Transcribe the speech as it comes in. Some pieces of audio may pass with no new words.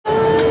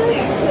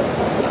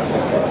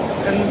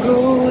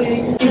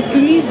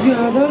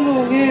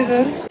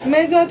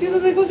मैं जाती हूँ तो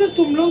देखो सिर्फ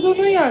तुम लोग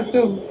दोनों ही आते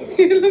हो।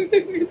 ये लोग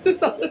कितने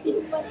सारे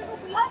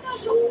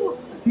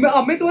मैं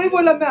हमें तो वही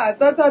बोला, मैं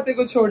आता था तेरे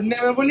को छोड़ने,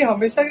 मैं बोली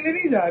हमेशा के लिए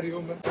नहीं जा रही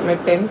हूँ मैं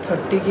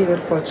 10:30 की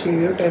इधर पहुंची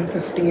हुई हूँ,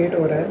 10:58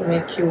 हो रहा है,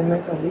 मैं क्यू में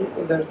खाली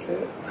इधर से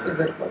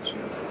इधर पहुंची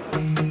हूँ।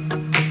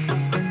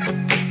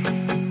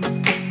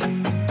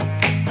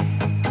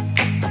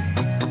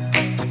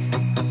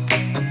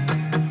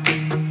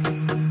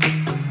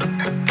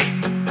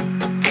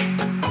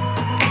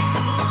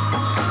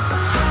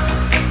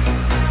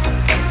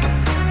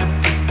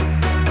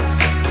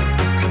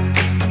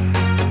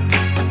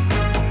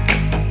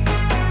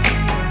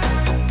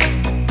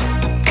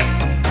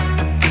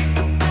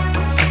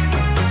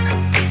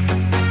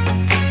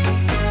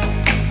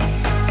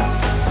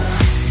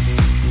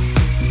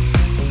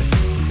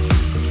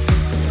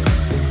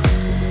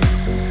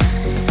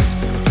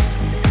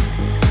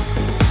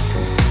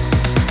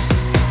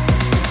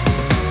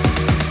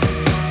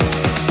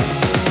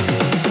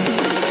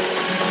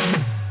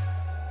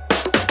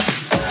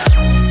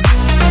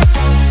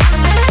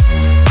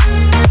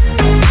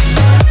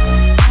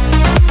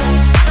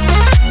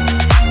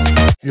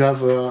 You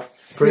have a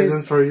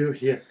present for you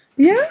here.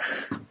 Yeah?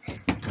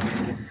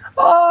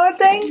 Oh,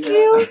 thank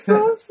you. So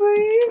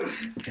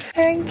sweet.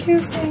 Thank you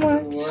so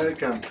much. You're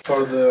welcome. For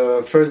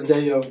the first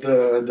day of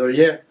the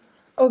year.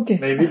 Okay.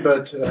 Maybe,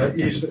 but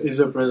is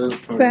a present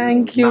for you.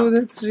 Thank you.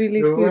 That's really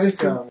You're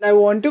sweet. welcome. I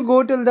want to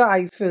go till the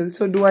Eiffel.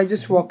 So do I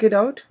just walk it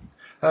out?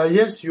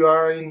 Yes, you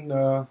are in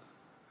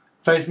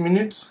 5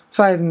 minutes.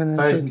 5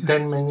 minutes. 5, okay.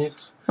 10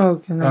 minutes.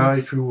 Okay.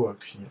 Nice. If you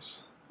work, yes.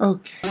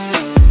 Okay.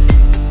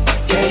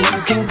 Yeah,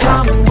 you can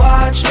come and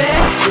watch me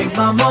drink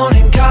my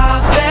morning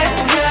coffee,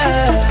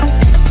 yeah.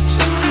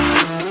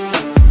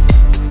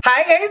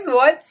 Hi guys,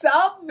 what's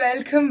up?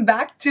 Welcome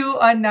back to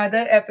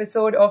another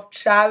episode of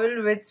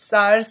Travel with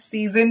SARS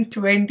season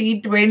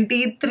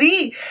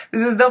 2023.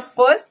 This is the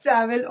first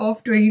travel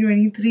of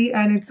 2023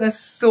 and it's a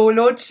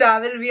solo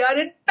travel. We are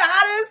in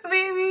Paris,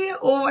 baby!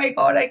 Oh my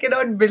god, I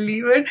cannot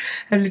believe it.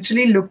 I'm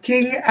literally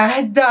looking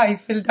at the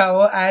Eiffel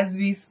Tower as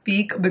we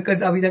speak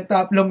because अभी तक तो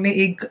आप लोग ने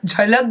एक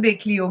झलक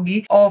देख ली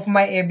होगी of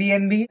my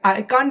Airbnb.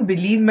 I can't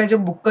believe मैं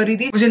जब बुक करी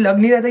थी मुझे लग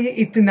नहीं रहा था ये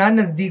इतना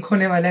नजदीक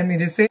होने वाला है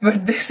मेरे से.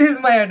 But this is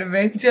my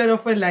adventure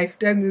of a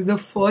lifetime. This is the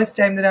first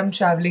time that I'm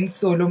traveling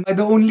solo.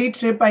 The only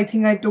trip I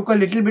think I took a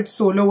little bit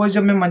solo was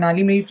जब मैं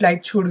मनाली मेरी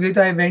फ्लाइट छूट गई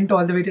तो I went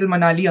all the way till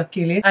Manali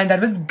अकेले and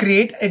that was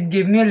great. It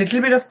gave me a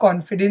little bit of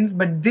confidence.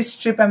 But this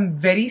trip I'm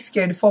very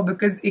scared for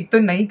because एक तो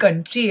नई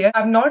country है.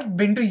 I've not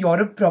been to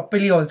Europe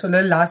properly also.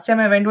 The last time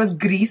I went was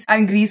Greece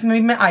and Greece में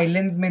भी मैं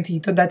islands में थी.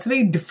 So that's a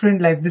very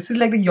different life. This is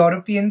like the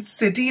European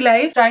city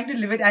life. Trying to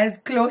live it as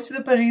close to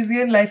the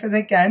Parisian life as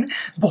I can.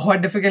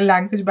 बहुत difficult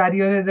language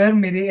barrier है इधर.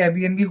 मेरे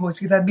Airbnb host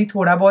के साथ भी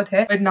थोड़ा बहुत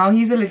है. But now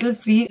he's a little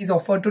free. He's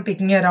offered to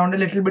take me around a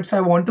little bit. So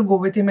I want to go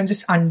with him and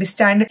just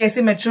understand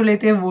कैसे metro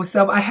लेते हैं वो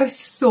सब. I have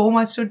so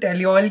much to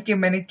tell you all कि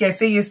मैंने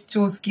कैसे ये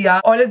choose किया.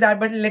 All of that.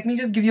 But let me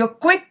just give you a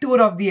quick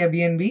tour of the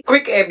Airbnb.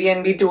 Quick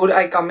Airbnb tour.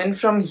 I come in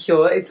from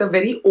here. It's a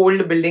very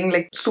old building,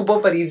 like super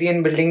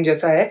Parisian building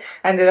जैसा है.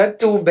 And there are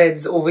 2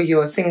 beds over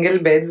here. Single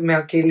beds. मैं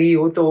अकेली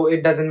हूँ तो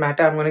it doesn't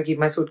matter. I'm gonna keep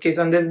my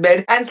suitcase on this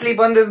bed and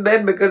sleep on this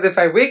bed because if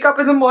I wake up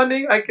in the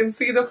morning, I can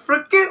see the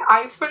freaking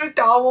Eiffel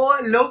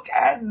Tower. Look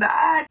at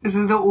that. This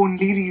is the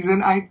only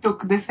reason I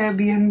took this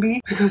Airbnb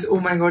because oh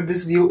my god,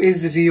 this view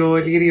is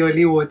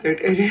really worth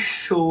it. It is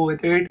so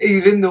worth it.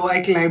 Even though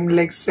I climbed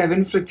like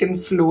 7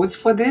 freaking floors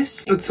for this,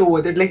 it's so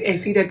worth it. Like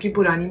ऐसी type की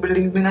पुरानी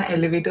buildings में ना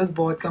elevators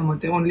बहुत कम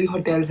होते हैं. Only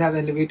hotels have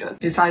elevators.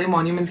 ये सारे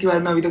monuments के बारे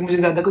में अभी तक मुझे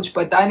ज्यादा कुछ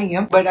पता नहीं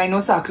है. But I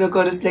know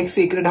Sacré-Cœur is like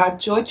Sacred Heart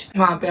Church.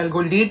 वहाँ पे I'll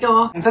go later.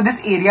 So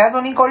this area is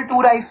only called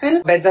Tour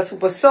Eiffel. Beds are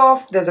super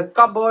soft. There's a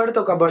cupboard.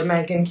 तो cupboard में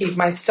I can keep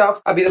my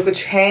stuff. अभी तो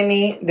कुछ है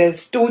नहीं.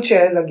 There's 2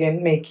 chairs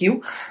again, make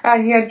you.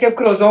 And here kept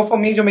croissant for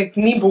me. जो मैं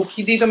इतनी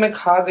भूखी थी तो मैं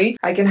खा गई.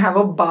 I can have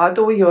a bath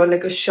over here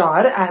like a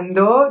shower and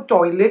the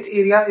toilet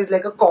area is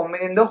like a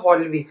common in the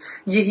hallway.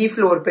 यही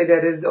floor पे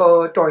there is a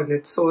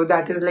toilet. So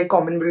that is like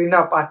common between the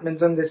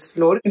apartments on this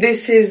floor.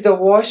 This is the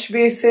wash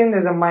basin.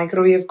 There's a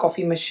microwave,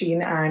 coffee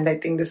machine, and I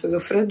think this is a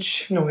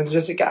fridge. No, it's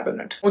just a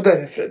cabinet. उधर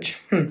है fridge.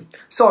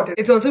 Sorted.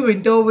 It's also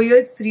winter over here.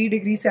 It's 3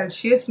 degrees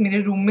Celsius.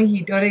 मेरे room में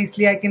heater है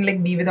इसलिए I can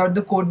like be without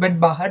the coat. But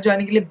बाहर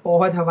जाने के लिए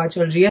बहुत हवा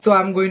चल रही है. So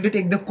I'm going to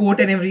take the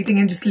coat and everything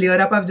and just layer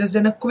up. I've just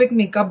done a quick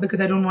makeup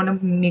because I don't want to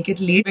make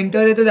it late.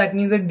 Winter है तो that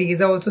means the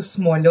days are also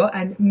smaller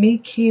and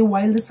make hay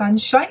while the sun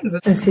shines.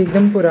 ऐसे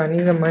एकदम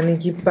पुरानी ज़माने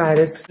की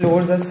Paris.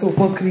 Floors are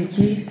super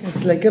creaky.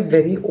 It's like a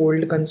very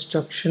old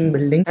construction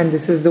building and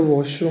this is the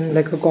washroom,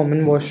 like a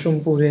common washroom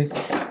पूरे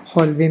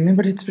hallway में,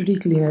 but it's pretty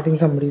clean. I think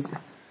somebody's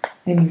there.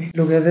 Anyway,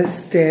 look at the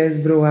stairs,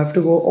 bro. I have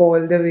to go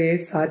all the way.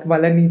 साथ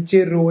वाला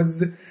नीचे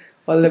rose.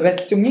 All the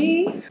best to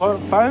me.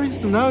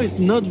 Paris now is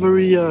not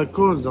very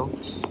cold, though.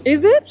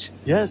 Is it?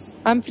 Yes.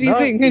 I'm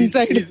freezing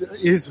inside.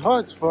 It's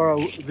hot for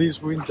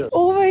this winter.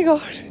 Oh my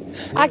god.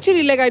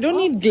 Actually, like I don't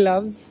need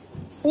gloves.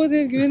 Oh,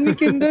 they've given me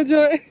Kinder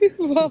Joy.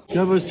 Wow. You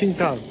have a SIM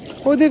card.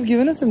 Oh, they've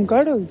given a SIM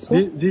card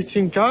also. This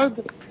SIM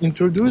card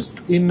introduced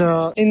in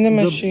the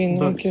machine.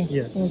 box. Okay.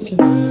 Yes. Okay.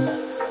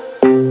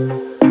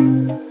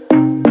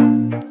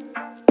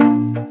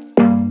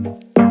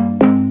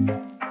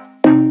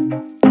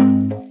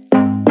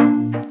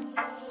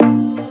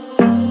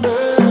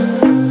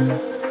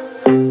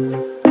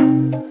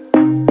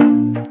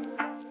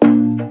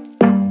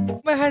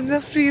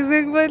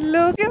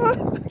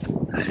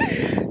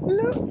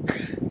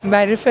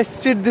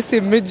 manifested this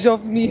image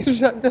of me in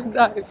front of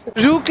the Eiffel.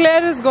 Rue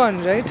Claire is gone,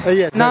 right?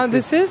 Yes. Now exactly.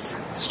 this is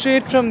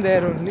straight from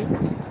there only.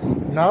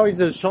 Now it's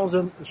the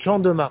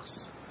Champ de Mars.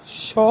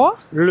 Shaw?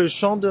 Le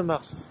Champ de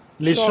Mars.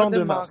 Les Champ Champs de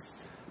de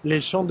Mars.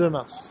 Les Champs de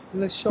Mars.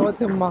 Le Champ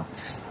de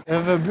Mars.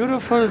 Have a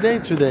beautiful day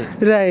today.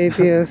 Right,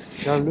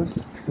 yes. Now look.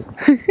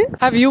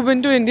 Have you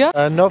been to India?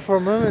 Not for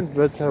a moment,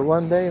 but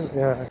one day.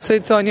 So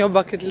it's on your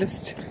bucket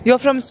list. You're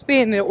from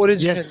Spain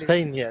originally? Yes,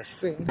 Spain, yes.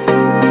 Spain.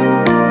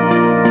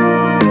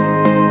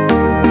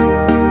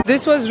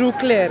 This was Rue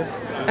Claire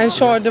and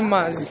Champ de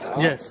Mars.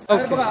 Yes.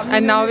 Okay.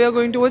 And now we are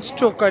going towards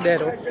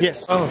Trocadero. Yes.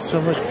 Oh, so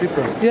much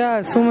people.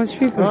 Yeah, so much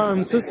people. Oh,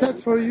 I'm so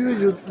sad for you.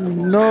 You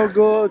no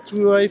go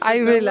to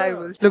Eiffel I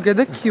will. Look at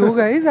the queue,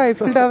 guys.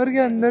 Eiffel Tower के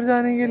अंदर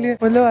जाने के लिए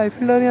मतलब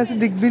Eiffel Tower यहाँ से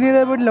दिख भी नहीं रहा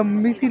है, बहुत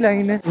लंबी सी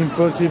लाइन है.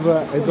 Impossible.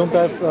 I don't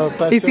have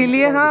patience.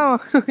 इसीलिए हाँ,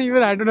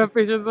 even I don't have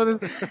patience for this.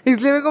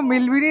 इसलिए मेरे को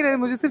मिल भी नहीं रहा.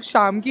 मुझे सिर्फ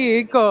शाम की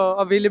एक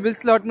अवेलेबल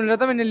स्लॉट मिल रहा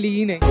था, मैंने ली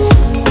ही नहीं.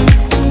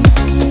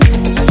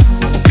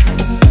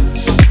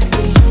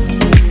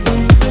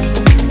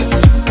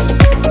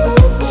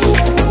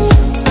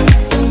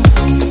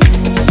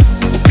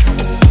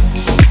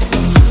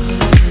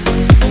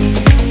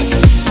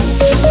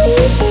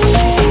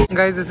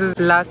 Guys, this is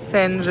La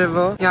Seine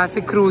River. यहाँ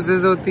से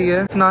cruises होती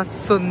है. इतना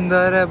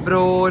सुंदर है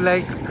bro.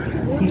 Like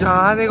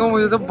जहाँ देखो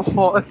मुझे तो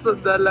बहुत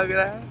सुंदर लग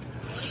रहा है.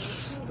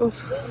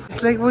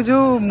 It's like वो जो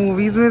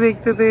movies में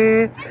देखते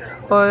थे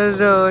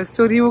और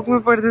story book में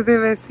पढ़ते थे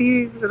वैसी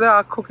मतलब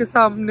आँखों के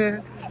सामने.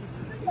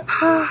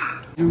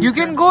 You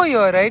can go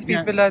here, right?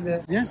 People are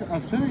there. Yes,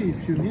 after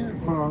if you need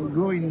for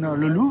go in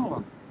le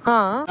Louvre.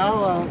 हाँ.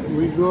 Now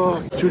we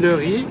go to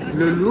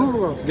Le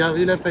Louvre,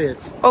 Galerie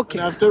Lafayette. Okay.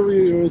 And after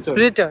we return.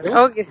 Return. Yeah?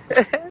 Okay.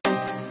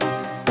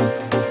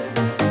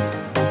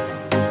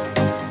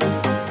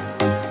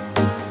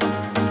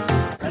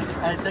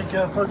 I take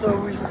a photo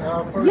with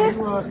for Yes.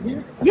 you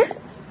here.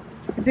 Yes.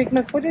 You take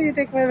my photo, you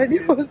take my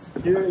videos.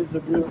 Here is a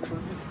beautiful.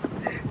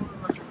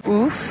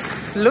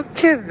 Oof,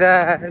 look at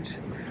that.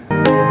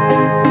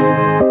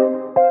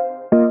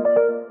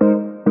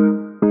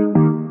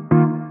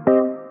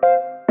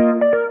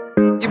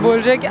 ये बोल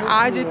रहे हैं कि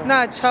आज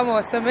इतना अच्छा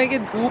मौसम है कि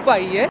धूप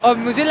आई है और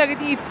मुझे लगी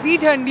थी इतनी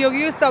ठंडी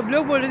होगी और सब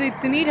लोग बोल रहे थे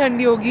इतनी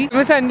ठंडी होगी.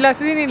 मैं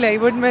सनग्लासेस ही नहीं लाई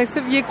बट मैं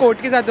सिर्फ ये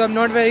कोट के साथ हूँ. I am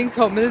not wearing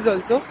thermals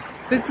also.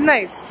 So it's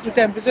nice. The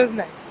temperature is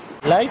nice.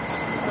 Lights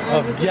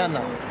of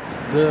Diana,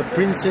 the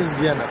Princess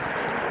Diana.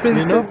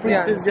 Princess you know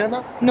Princess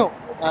Diana? No.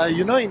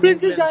 You know in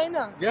Princess England.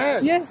 Diana.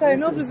 Yes. Yes, I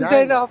know Princess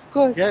Diana, of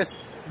course. Yes.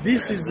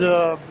 This is the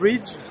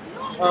bridge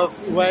of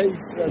where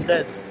is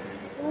dead.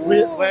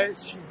 Where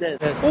she dead.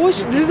 Yes. Oh,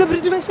 this is the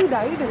bridge where she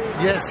died.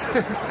 Yes.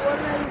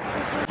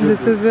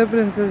 This is where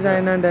Princess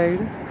Diana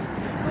died.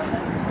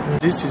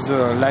 This is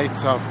the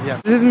lights of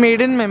Diana. This is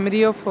made in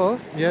memory of her.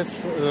 Yes,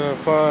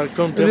 for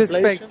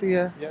contemplation. Respect,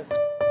 yeah. Yes.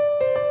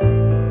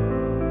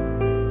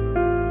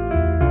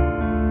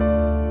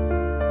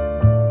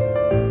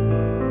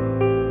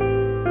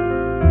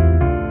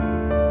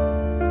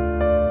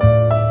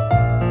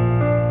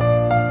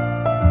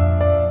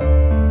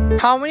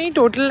 How many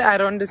total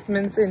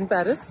arrondissements in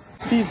Paris?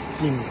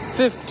 15.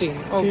 15.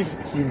 Okay.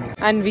 15.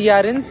 And we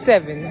are in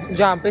 7.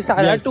 जहाँ पे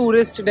सारा Yes.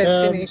 tourist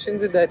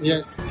destinations इधर.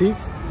 Yes.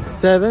 6,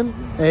 7,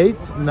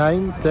 8,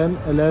 9, 10,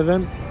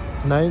 11,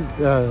 9.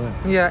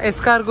 Yeah,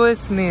 escargot is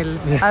snail.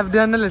 Yeah. I've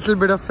done a little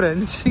bit of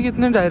French.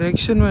 कितने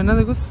direction में ना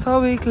देखो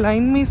सब एक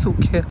line में ही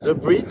सूखे. The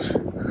bridge,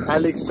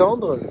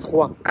 Alexandre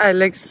III.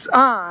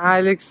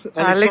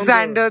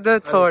 Alexander the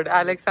Third.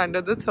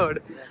 Alexander the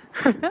Third.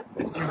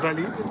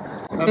 Invalid.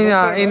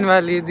 Yeah,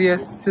 invalid.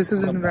 Yes, this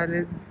is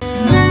invalid.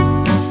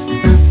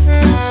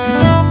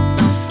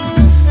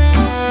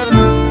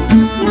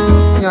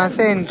 यहाँ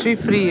से एंट्री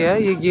फ्री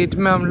है. ये गेट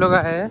में हम लोग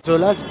आए हैं. The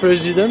last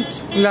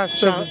president,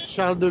 Last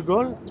Charles de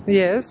Gaulle,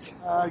 Yes.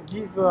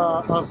 give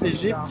of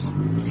Egypt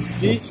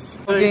this.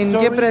 Okay,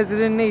 इनके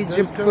प्रेसिडेंट ने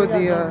इजिप्ट को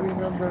दिया.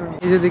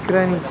 ये जो दिख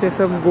रहा है नीचे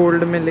सब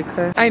गोल्ड में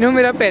लिखा है. आई नो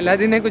मेरा पहला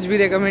दिन है कुछ भी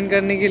रेकमेंड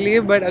करने के लिए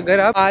बट अगर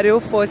आप आ रहे हो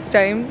first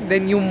time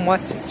then you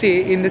must stay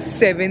in the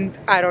 7th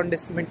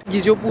अराउंडिसमेंट.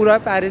 ये जो पूरा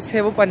पेरिस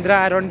है वो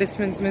 15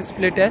 अराउंडिसमेंट्स में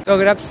स्प्लिट है. तो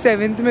अगर आप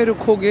 7th में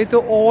रुकोगे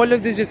तो ऑल ऑफ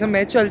दिस जैसे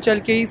मैं चल चल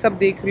के ही सब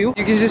देख रही हूँ.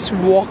 You can just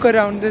walk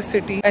around the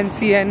city and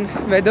C and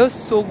weather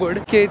so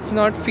good कि it's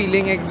not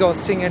feeling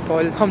exhausting at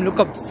all. हम लोग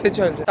कब से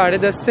चल रहे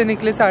 10:30 से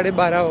निकले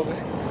 12:30 हो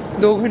गए.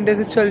 2 घंटे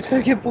से चल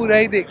चल के पूरा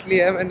ही देख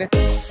लिया है मैंने.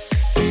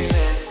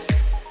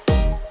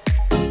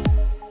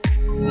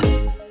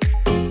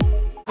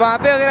 वहाँ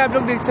पे अगर आप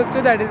लोग देख सकते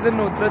हो दैट इज द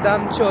नोत्र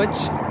दाम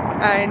चर्च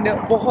एंड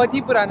बहुत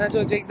ही पुराना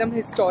चर्च है. एकदम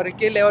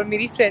हिस्टोरिकल है और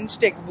मेरी फ्रेंच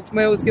टेक्स्ट बुक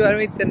में उसके बारे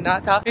में इतना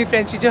था. मेरी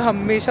फ्रेंच टीचर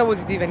हमेशा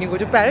बोलती थी when you go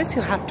to Paris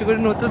you have to go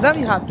to Notre दाम,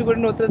 you have to go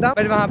to Notre दाम.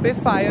 बट वहाँ पे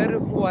फायर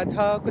हुआ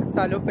था कुछ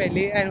सालों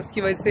पहले एंड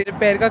उसकी वजह से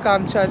रिपेयर का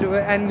काम चालू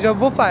है. एंड जब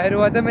वो फायर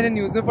हुआ था मैंने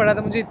न्यूज में पढ़ा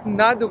था, मुझे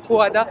इतना दुख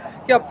हुआ था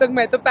कि अब तक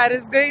मैं तो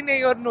पेरिस गई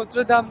नहीं और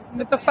नोत्र दाम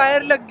में तो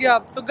फायर लग गया.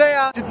 अब तो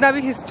गया. जितना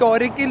भी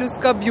हिस्टोरिकल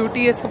उसका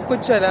ब्यूटी है सब कुछ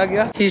चला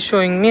गया. He is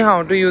showing me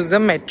how to use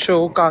the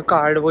metro का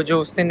कार्ड, वो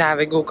जो उसने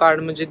नाविगो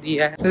कार्ड मुझे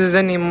दिया है. This is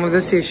the name of the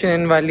station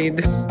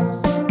इनवालिद.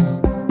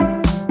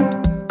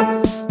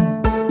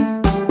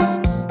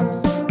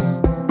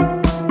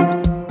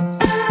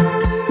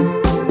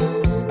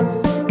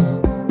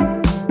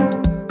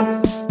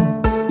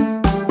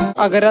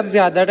 अगर आप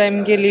ज्यादा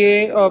टाइम के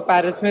लिए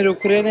पेरिस में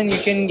रुक रहे हैं, then you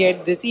can get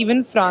this. Even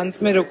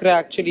France में रुक रहे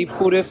हैं actually.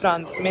 पूरे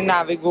फ्रांस में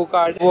Navigo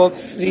card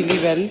works really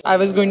well. I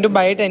was going to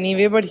buy it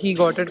anyway, but he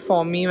got it for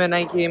me when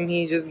I came. He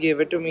just gave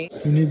it to me.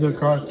 You need the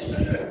cards.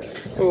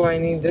 Oh, I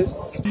need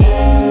this.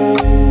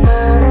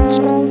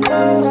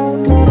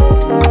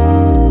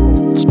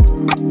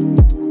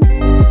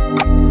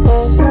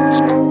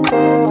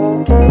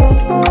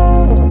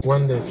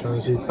 One day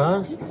transit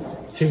pass,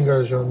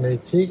 single journey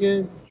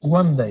ticket,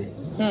 1 day.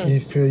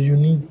 If you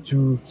need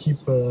to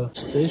keep a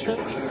station,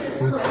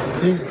 you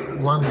take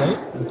 1 day,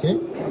 okay?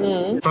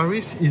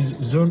 Paris is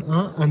zone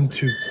 1 and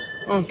 2.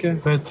 Okay.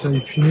 But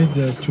if you need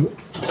to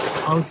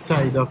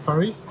outside of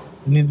Paris,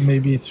 you need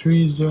maybe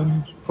 3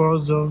 zones, 4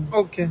 zones,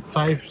 Okay.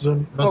 5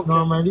 zones, but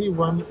normally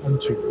 1 and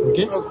 2,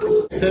 okay? Okay.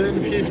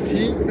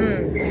 750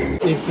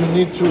 if you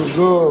need to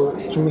go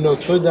to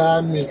Notre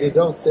Dame, Musée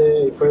d'Orsay,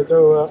 Eiffel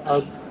Tower,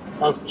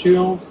 Arc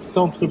Triomphe,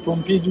 Centre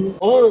Pompidou.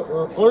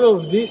 All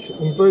of this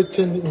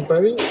important in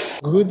Paris.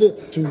 Good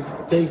to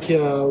take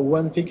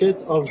 1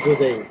 ticket of the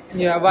day.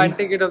 Yeah, 1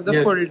 ticket of the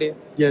Yes. full day.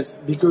 Yes,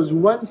 because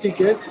 1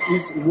 ticket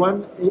is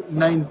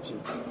 190.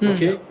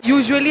 Okay.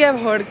 Usually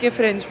I've heard कि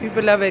French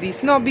people are very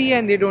snobby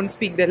and they don't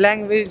speak the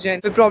language and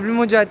फिर problem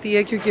हो जाती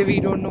है क्योंकि we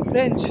don't know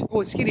French.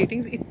 Host की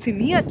ratings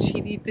इतनी अच्छी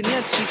थी.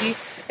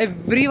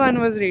 Everyone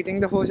was rating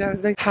the host. I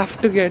was like, have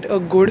to get a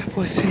good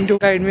person to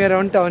guide me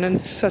around town, and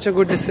such a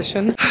good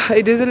decision.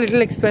 It is a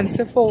little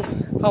expensive for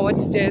how much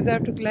stairs I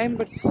have to climb,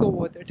 but so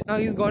worth it. Now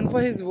he's gone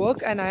for his work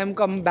and I am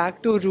come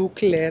back to Rue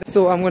Claire.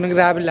 So I'm gonna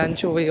grab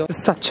lunch over here.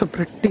 It's such a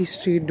pretty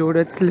street, dude.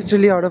 It's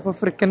literally out of a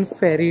freaking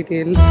fairy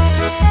tale.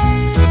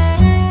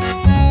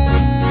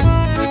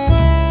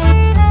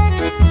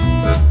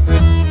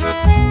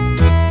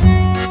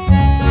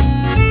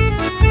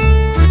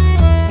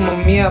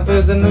 Mummy यहाँ पे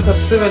उधर ने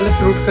सबसे पहले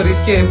fruit खरीद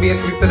के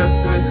Airbnb पे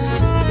रखते हैं.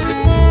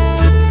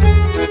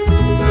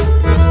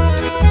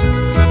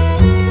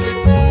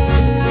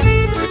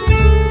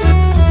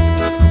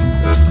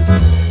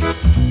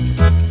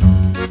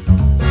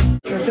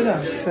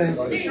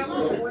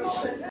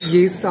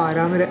 ये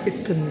सारा मेरा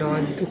इतना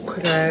दुख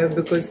रहा है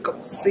बिकॉज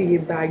कब से ये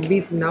बैग भी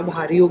इतना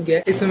भारी हो गया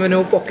है. इसमें मैंने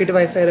वो पॉकेट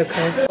वाईफाई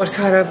रखा है और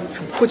सारा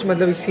सब कुछ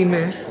मतलब इसी में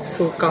है.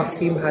 सो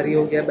काफी भारी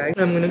हो गया bag.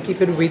 I'm gonna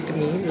keep it with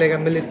me. Like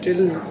I'm a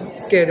little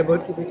scared about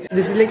keeping.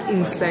 This is like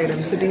inside.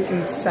 I'm sitting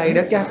inside a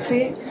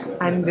cafe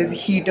and there's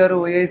heater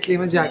over here. इसलिए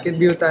मैं जैकेट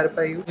भी उतार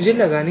पाई हूँ. मुझे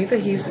लगा नहीं था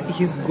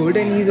he's good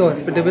and he's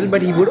hospitable,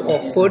 but he would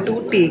offer to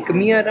take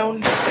me around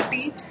the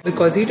city.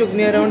 Because he took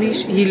me around,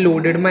 he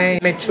loaded my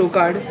metro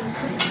card.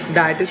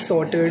 That is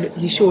sorted.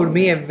 He showed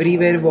me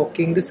everywhere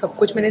walking. तो सब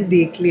कुछ मैंने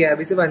देख लिया है.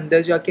 अभी सिर्फ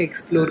अंदर जाके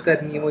एक्सप्लोर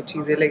करनी है वो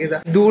चीजें. लाइक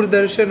ऐसा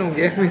दूरदर्शन हो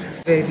गया मेरा.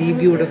 Very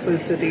beautiful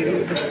city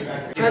road.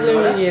 Hello,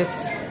 yes.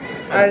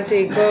 I'll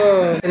take a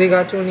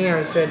rigatoni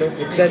Alfredo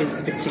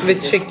with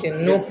chicken,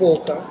 no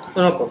pork.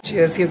 No pork.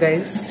 Cheers, you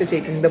guys, to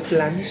taking the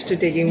plunge, to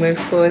taking my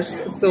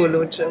first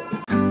solo trip.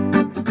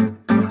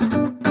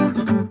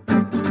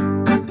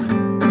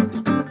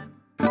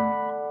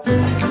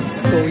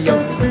 So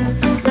yummy.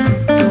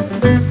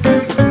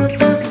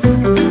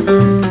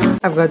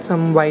 I've got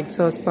some white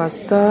sauce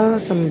pasta,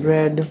 some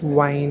bread,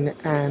 wine,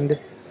 and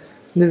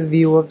this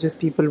view of just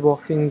people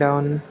walking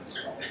down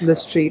the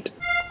street.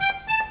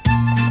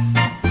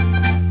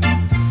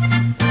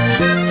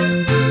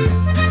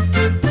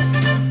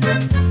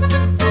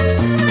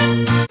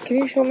 Can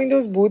you show me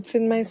those boots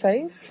in my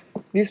size?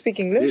 Do you speak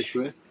English? Yes,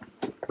 right.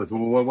 But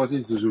what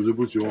is the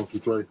boots you want to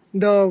try?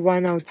 The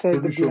one outside,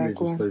 Can the you show black me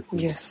one. the size?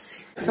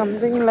 Yes.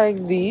 Something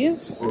like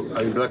these. Oh,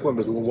 I'm black one,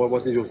 but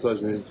what is your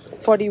size, man?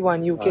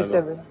 41 UK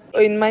 7.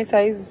 In my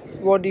size,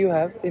 what do you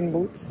have in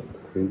boots?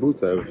 In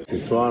boots, I have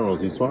this one or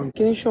this one.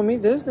 Can you show me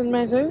this in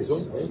my size?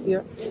 This one?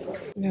 Yeah.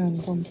 Yeah,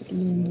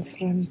 uncomfortable in the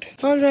front.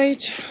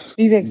 Alright.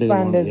 These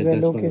expand as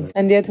well, okay.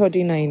 And they're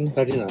 39.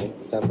 39,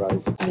 same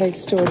price. Like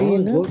story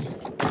in it.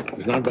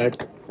 It's not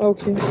bad.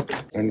 Okay.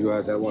 And you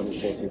have that one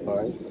is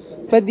 45.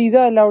 But these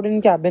are allowed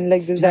in cabin,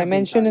 like this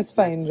dimension is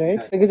fine, right?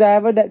 Because I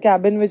have a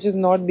cabin which is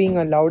not being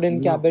allowed in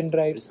cabin,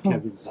 right? It's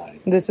cabin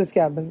size. This is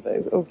cabin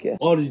size, okay.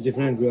 All is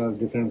different, we have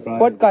different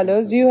price. What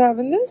colors do you have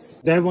in this?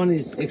 That one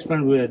is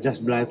expand, we have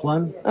just black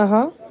one.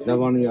 Uh-huh. That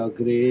one we have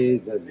grey,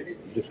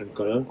 different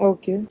color.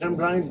 Okay.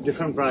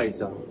 Different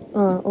price.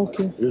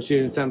 Okay. You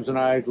see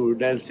Samsonite or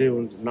Delsey,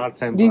 not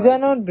same These price. are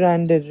not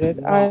branded, right?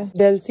 No.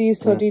 Delsey is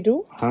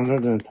 32?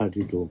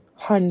 132.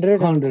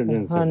 132.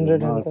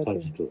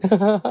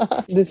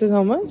 This is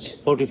how much?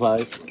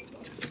 45.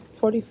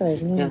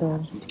 45, not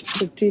bad.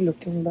 Pretty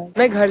looking bag.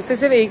 मैं घर से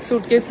सिर्फ एक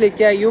suitcase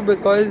लेके आई हूँ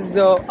because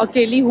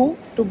अकेली हूँ.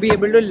 To be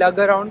able to lug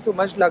around so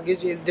much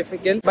luggage is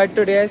difficult. But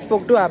today I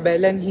spoke to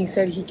Abel and he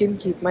said he can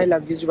keep my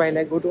luggage while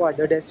I go to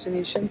other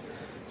destinations.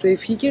 So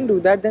if he can do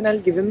that, then I'll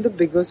give him the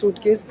bigger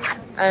suitcase.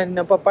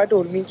 And Papa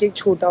told me कि एक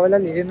छोटा वाला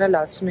ले लेना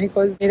last में,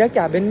 because मेरा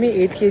cabin में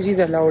 8 kgs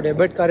allowed है.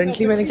 But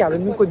currently मैंने cabin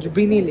में कुछ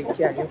भी नहीं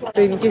लेके आई हूँ.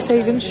 So in case I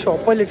even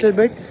shop a little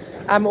bit,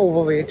 I'm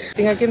overweight. I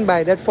think I can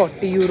buy that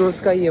 40 euros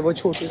का ये वो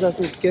छोटू सा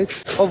सूटकेस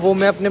और वो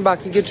मैं अपने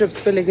बाकी के ट्रिप्स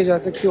पे लेके जा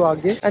सकती हूँ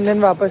आगे. And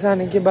then वापस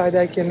आने के बाद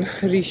I can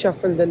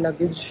reshuffle the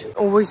luggage.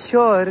 Over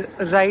here,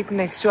 right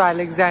next to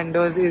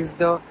Alexander's is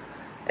the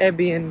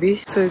Airbnb.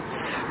 So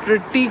it's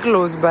pretty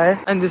close by.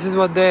 And this is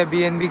what the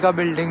Airbnb ka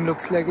building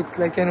looks like. It's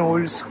like an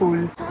old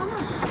school.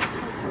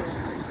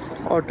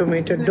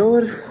 Automated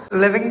door.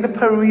 Living the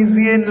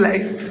Parisian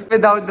life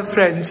without the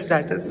French,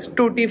 that is.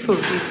 Tutti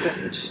frutti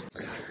French.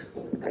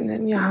 And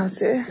then यहाँ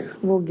से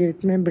वो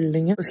gate में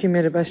building है, उसकी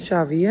मेरे पास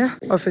चाबी है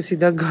और फिर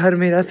सीधा घर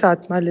मेरा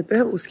 7 माले पे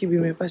है, उसकी भी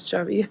मेरे पास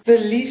चाबी है. The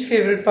least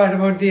favorite part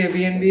about the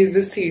Airbnb is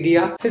the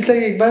सीढ़ियाँ. It's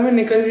like एक बार मैं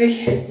निकल गई,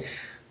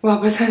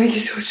 वापस आने की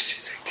सोच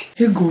नहीं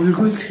सकती. ये गोल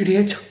गोल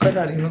सीढ़ियाँ चक्कर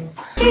आ रही है.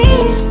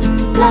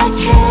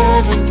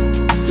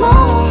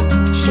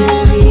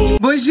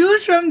 Bonjour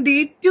from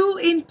day 2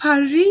 in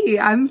Paris.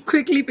 I'm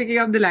quickly picking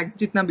up the language.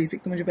 जितना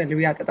basic तो मुझे पहले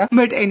भी आता था.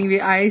 But anyway,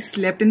 I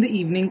slept in the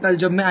evening. कल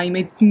जब मैं आई मैं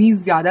इतनी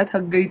ज़्यादा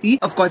थक गई थी.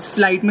 Of course,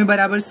 flight में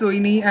बराबर सोई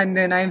नहीं. And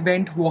then I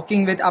went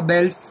walking with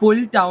Abel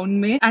full town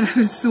में. And I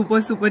was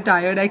super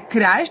tired. I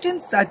crashed in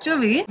such a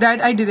way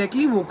that I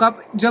directly woke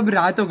up जब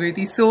रात हो गई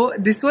थी. So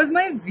this was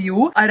my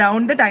view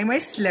around the time I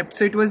slept.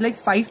 So it was like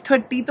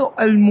 5:30 तो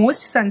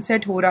almost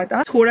sunset हो रहा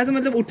था. थोड़ा सा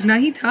मतलब उठना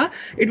ही था.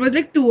 It was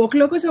like 2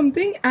 o'clock or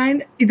something.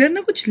 And इधर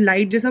ना कुछ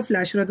लाइट जैसा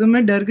फ्लैश हो रहा था.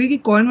 मैं डर गई कि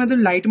कौन मतलब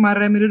लाइट मार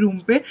रहा है मेरे रूम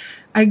पे.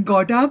 I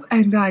got up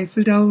and the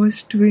Eiffel Tower was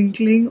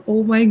twinkling.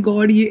 Oh my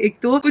god, ये एक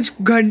तो कुछ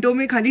घंटों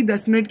में खाली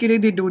 10 मिनट के लिए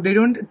they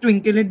don't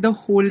twinkle it the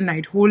whole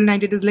night. Whole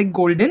night it is like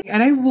golden.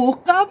 And I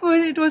woke up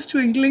when it was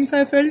twinkling, so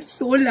I felt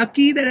so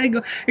lucky that I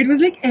got. It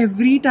was like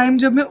every time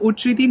जब मैं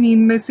उठ रही थी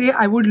नींद में से,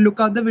 I would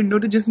look out the window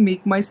to just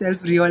make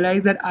myself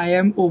realize that I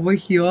am over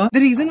here.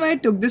 The reason why I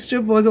took this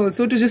trip was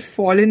also to just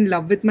fall in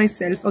love with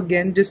myself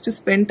again, just to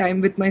spend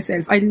time with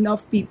myself. I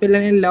love people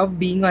and I love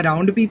being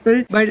around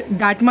people, but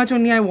that much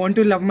only I want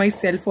to love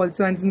myself also.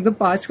 And since the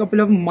past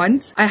couple of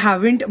months, I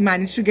haven't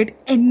managed to get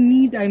any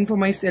time for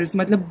myself.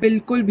 मतलब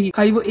बिल्कुल भी.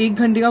 खाली वो 1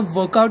 घंटे का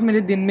workout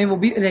मेरे दिन में, वो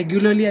भी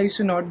regularly I used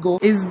to not go,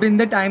 is been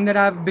the time that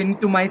I've been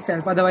to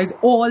myself. Otherwise,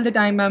 all the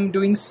time I'm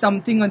doing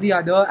something or the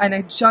other, and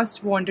I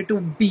just wanted to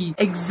be,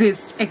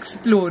 exist,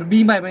 explore,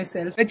 be by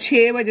myself. मैं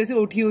 6 बजे से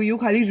उठी हुई हूँ,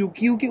 खाली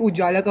रुकी हूँ कि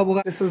उजाला कब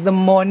होगा. This is the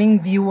morning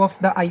view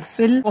of the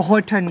Eiffel.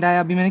 बहुत ठंडा है.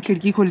 अभी मैंने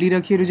खिड़की खोली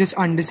रखी है to just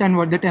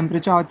understand what the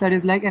temperature outside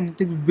is like, and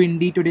it is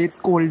windy today.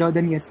 It's colder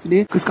than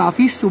yesterday. Because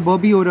काफी सुबह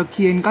भी हो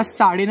रखी है. इनका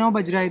 9:30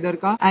 बज रहा है इधर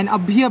का, एंड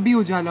अभी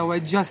उजाला हुआ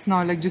है. Just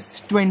now, like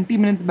just 20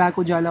 minutes back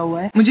उजाला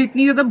हुआ है. मुझे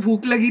इतनी ज्यादा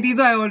भूख लगी थी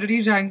तो I already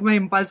drank my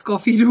impulse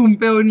coffee room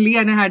पे only,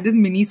 and I had this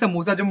mini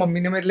samosa जो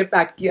मम्मी ने मेरे लिए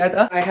पैक किया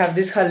था. आई हैव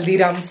दिस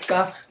हल्दीराम्स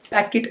का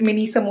packet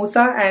mini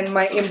samosa and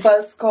my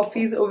impulse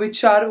coffees, which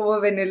are over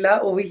vanilla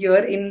over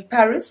here in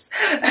Paris.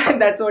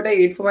 And that's what I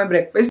ate for my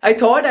breakfast. I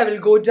thought I will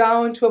go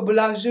down to a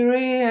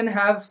boulangerie and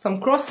have some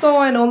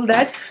croissant and all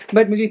that.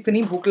 But मुझे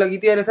इतनी भूख लगी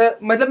थी, ऐसा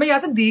मतलब मैं यहाँ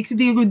से देख रही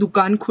थी कोई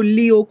दुकान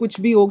खुली हो, कुछ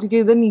भी हो, क्योंकि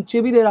इधर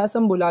नीचे भी there are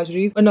some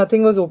boulangeries, but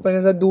nothing was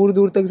open. ऐसा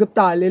दूर तक सब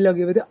ताले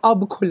लगे हुए थे.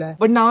 अब खुला है.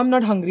 But now I'm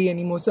not hungry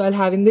anymore, so I'll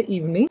have in the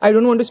evening. I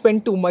don't want to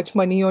spend too much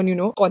money on,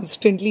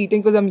 constantly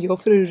eating, because I'm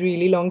here for a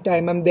really long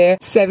time. I'm there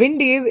 7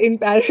 days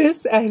in Paris.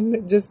 And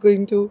just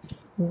going to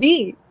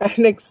be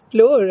and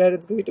explore, and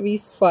it's going to be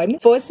fun.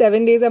 First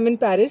 7 days I'm in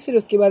Paris, फिर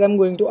उसके बाद I'm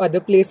going to other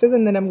places,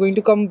 and then I'm going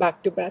to come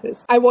back to Paris.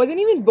 I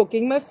wasn't even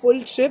booking my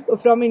full trip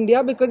from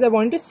India because I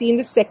wanted to see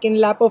in the second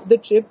lap of the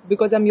trip,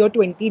 because I'm here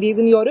 20 days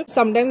in Europe.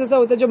 Sometimes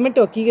ऐसा होता है, जब मैं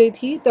Turkey गई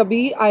थी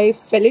तभी I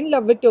fell in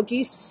love with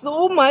Turkey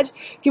so much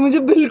कि मुझे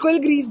बिल्कुल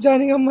ग्रीस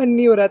जाने का मन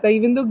नहीं हो रहा था,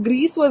 even though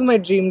Greece was my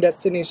dream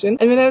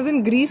destination. And when I was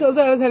in Greece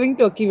also, I was having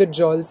Turkey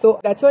withdrawal. So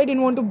that's why I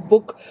didn't want to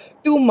book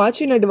too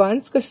much in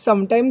advance, because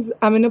sometimes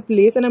I'm in a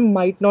place and I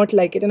might not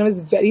like it, and I was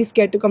very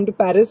scared to come to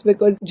Paris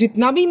because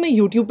जितना भी मैं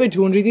YouTube पे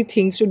ढूंढ रही थी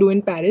things to do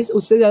in Paris,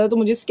 उससे ज्यादा तो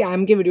मुझे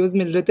scam के videos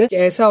मिल रहे थे कि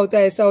ऐसा होता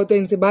है,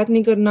 इनसे बात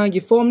नहीं करना, ये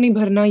फॉर्म नहीं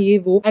भरना, ये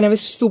वो. And I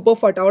was super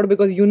fought out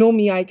because you know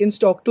me, I can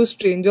talk to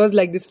strangers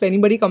like this. If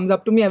anybody comes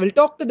up to me, I will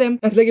talk to them.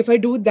 I was like, if I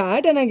do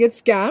that and I get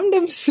scammed,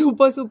 I'm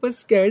super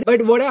scared.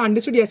 But what I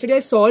understood yesterday,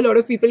 I saw a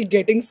lot of people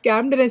getting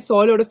scammed, and I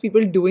saw a lot of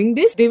people doing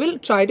this. They will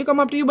try to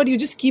come up to you, but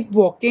you just keep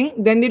walking,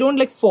 then they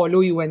don't like follow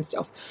you and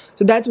stuff.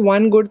 So that's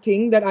one good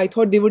thing, that I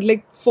thought they would like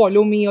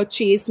follow me or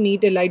chase me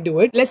till I do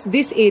it. Plus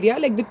this area,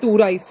 like the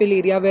Tour Eiffel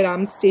area where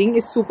I'm staying,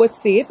 is super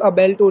safe.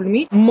 Abel told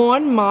me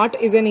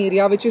Montmartre is an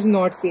area which is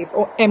not safe,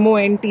 or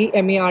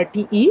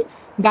Montmarte.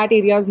 That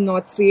area is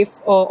not safe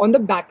on the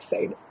back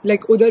side.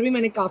 Like उधर भी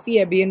मैंने काफी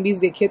Airbnbs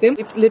देखे थे.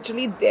 It's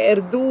literally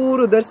there,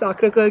 दूर उधर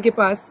साक्राकर के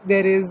पास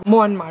there is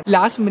Montmartre.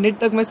 Last minute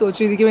तक मैं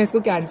सोच रही थी कि मैं इसको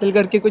कैंसिल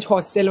करके कुछ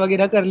हॉस्टल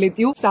वगैरह कर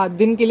लेती हूँ. 7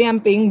 दिन के लिए I'm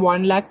paying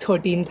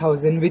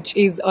 1,13,000, which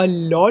is a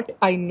lot,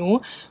 I know,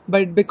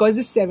 but because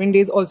this 7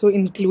 days also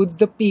includes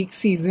the peak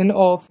season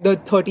of the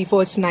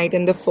 31st night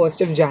and the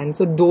 1st of Jan.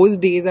 So those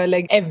days are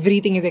like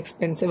everything is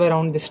expensive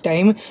around this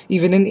time.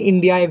 Even in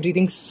India,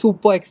 everything's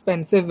super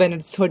expensive when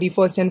it's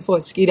 31st and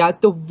 1st की रात.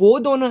 तो वो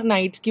दोनों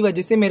nights की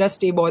वजह से मेरा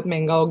stay बहुत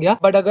महंगा हो गया,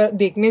 बट अगर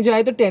देखने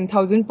जाए तो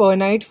 10,000 पर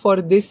night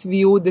for this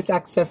view, this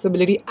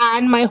accessibility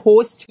and my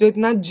host जो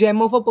इतना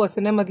जेम ऑफ अ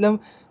पर्सन है, मतलब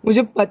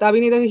मुझे पता भी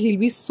नहीं था कि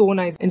he'll be so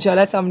nice.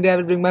 Inshallah someday I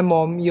will bring my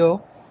mom here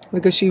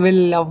because she will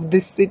love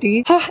this city.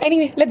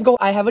 Anyway, let's go.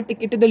 I have a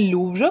ticket to the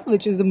Louvre,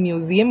 which is a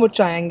museum. वो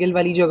triangle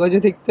वाली जगह जो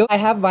देखते हो. I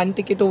have one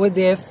ticket over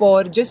there for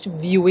just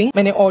viewing.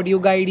 मैंने audio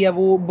guide या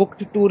वो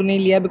booked tour नहीं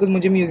लिया because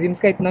मुझे museums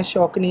का इतना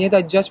शौक नहीं है. तो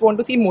I just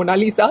want to see Mona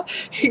Lisa.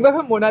 एक बार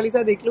मैं Mona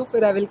Lisa देख लूँ,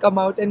 फिर I will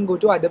come out and go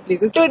to other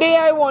places. Today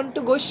I want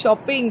to go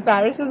shopping.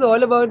 Paris is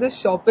all about the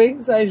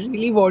shopping, so I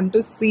really want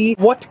to see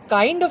what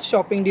kind of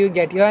shopping do you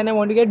get here, and I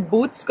want to get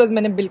boots because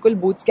मैंने बिल्कुल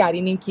boots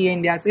carry नहीं किए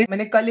India से.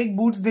 मैंने कल एक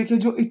boots देखे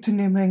जो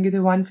इतने महंगे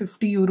थे,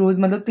 150 euros,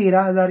 मतलब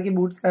 13,000 के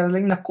boots. I was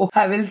like, नको.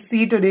 I will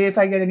see today if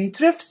I get any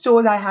thrift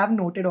stores. I have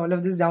noted all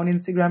of this down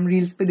Instagram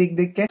reels पे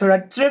देख के. थोड़ा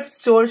thrift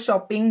store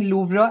shopping,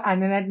 Louvre,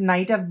 and then at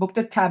night I've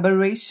booked a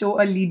cabaret show,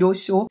 a Lido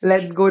show.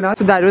 Let's go now.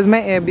 So that was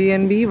my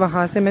Airbnb.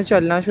 वहाँ से मैं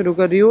चलना शुरू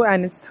कर रही हूँ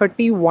and it's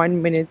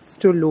 31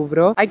 minutes to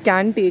Louvre. I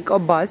can take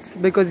a bus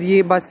because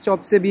ये bus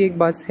stop से भी एक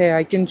bus है.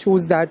 I can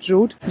choose that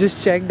route.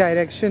 Just check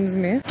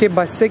directions में कि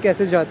bus से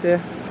कैसे जाते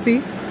हैं.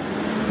 See?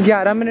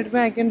 11 मिनट में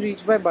I can reach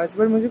by bus,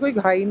 but मुझे कोई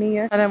घाई नहीं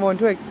है and I want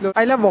to explore.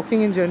 I love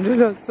walking in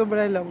general also, but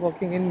I love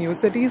walking in new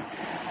cities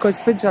because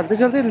फिर चलते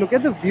चलते look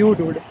at the view,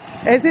 dude.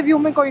 ऐसे व्यू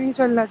में कोई नहीं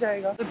चलना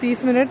चाहेगा. तो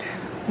 30 minute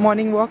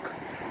morning walk.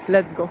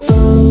 Let's go.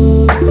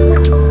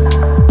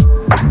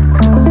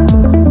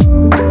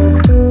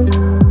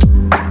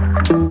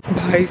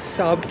 भाई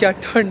साहब क्या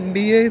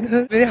ठंडी है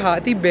इधर. मेरे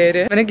हाथ ही बेर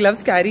है. मैंने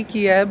ग्लव्स कैरी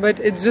किया है but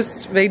it's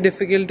just very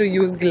difficult to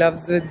use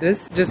gloves with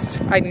this.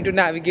 Just I need to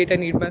navigate. I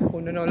need my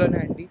phone and all on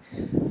handy.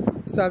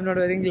 So I'm not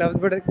wearing gloves,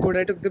 but I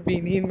took the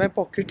beanie in my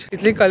pocket.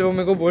 इसलिए कल वो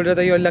मेरे को बोल रहा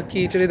था you're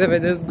lucky today the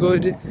weather is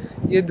good.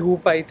 ये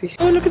धूप आई थी.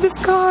 Oh look at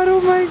this car.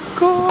 Oh my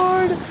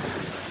god.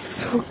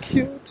 So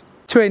cute.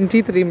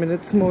 23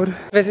 minutes more.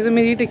 वैसे तो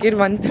मेरी टिकट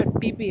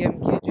 1:30 PM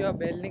की है. जो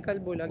अबेल ने कल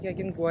बोला कि I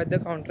can go at the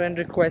counter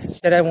and request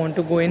that I want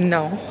to go in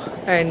now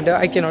and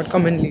I cannot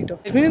come in later.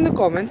 Let me know in the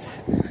comments.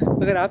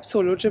 अगर आप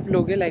सोलो ट्रिप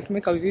लोगे लाइफ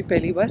में कभी भी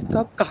पहली बार तो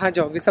आप कहाँ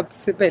जाओगे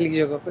सबसे पहली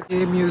जगह पर.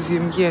 ये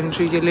म्यूजियम की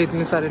एंट्री के लिए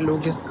इतने सारे लोग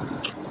हैं.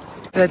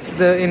 That's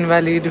the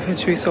invalid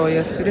which we saw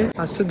yesterday.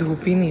 आज तो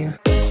धूप ही नहीं है.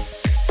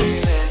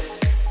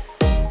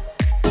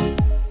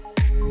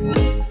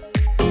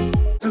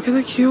 Look at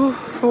the queue.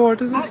 For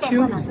what is this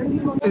queue?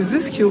 Is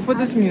this queue for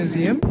this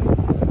museum?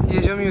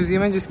 ये जो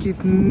म्यूजियम है जिसकी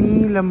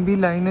इतनी लंबी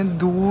लाइन है,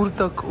 दूर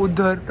तक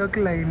उधर तक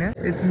लाइन है.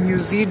 It's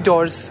Musée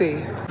d'Orsay.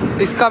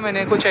 इसका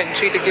मैंने कुछ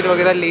एंट्री टिकट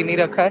वगैरह ले नहीं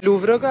रखा है.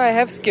 लूवरो का I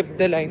have skipped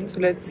the line,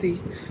 so let's see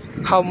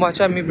how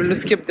much I'm able to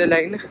skip the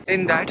line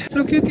in that.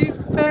 Look at these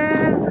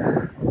pears.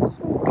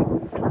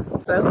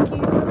 So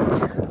cute.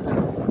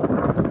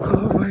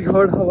 Oh my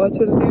god, हवा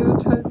चलती है तो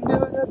ठंडे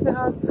हो जाते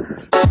हाथ.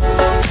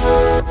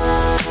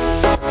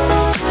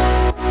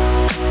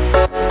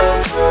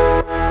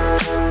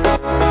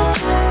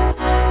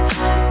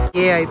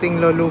 ये आई थिंक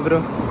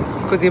लूव्र,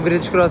 कुछ ये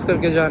ब्रिज क्रॉस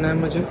करके जाना है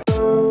मुझे.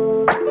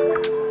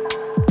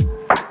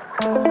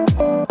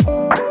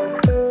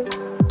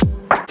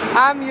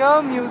 I'm your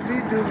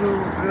Musée du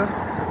Louvre.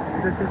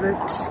 This is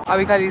it.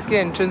 अभी खाली इसकी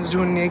एंट्रेंस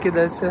ढूंढनी है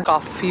किधर से.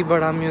 काफी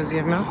बड़ा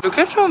म्यूजियम है. Look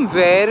at from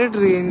where it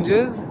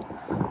ranges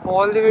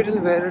all the way till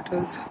where it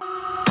is.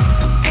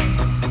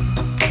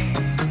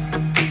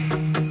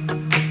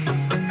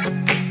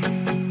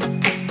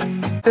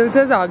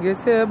 Says आगे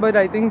से है, but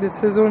I think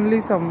this is only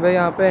somewhere.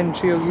 यहाँ पे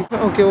एंट्री होगी.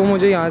 Okay, वो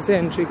मुझे यहाँ से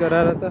एंट्री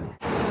करा रहा था.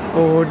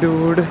 Oh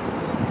dude,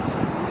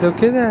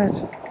 look at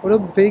that. What a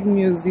big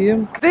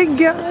museum. दिख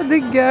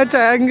गया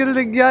ट्रायंगल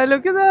दिख गया.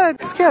 Look at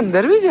that. इसके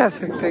अंदर भी जा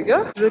सकते हैं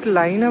क्या?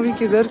 लाइन अभी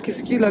किधर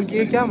किसकी लगी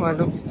है क्या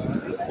मालूम.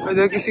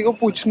 इधर किसी को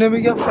पूछने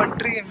में क्या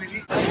फट रही है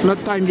मेरी.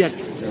 Not time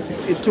yet.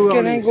 It's too early.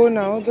 Can I go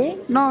now though?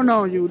 No,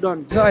 you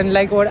don't. So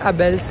unlike what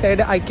Abel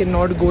said, I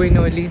cannot go in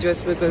early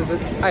just because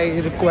I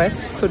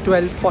request. So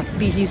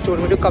 12:40 he's told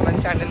me to come and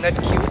stand in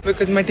that queue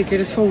because my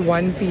ticket is for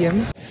 1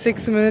 PM.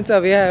 6 minutes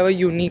away I have a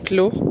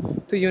Uniqlo.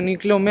 तो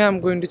Uniqlo में I'm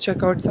going to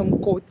check out some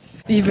coats,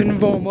 even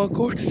warmer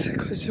coats,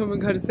 because जो मैं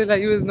घर से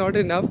लाई हूँ is not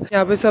enough.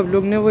 यहाँ पे सब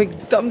लोग ने वो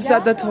एकदम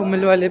ज़्यादा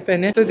थर्मल वाले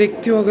पहने. तो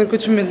देखती हूँ अगर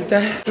कुछ मिलता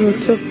है.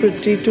 Lots of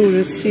pretty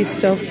touristy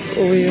stuff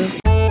over here.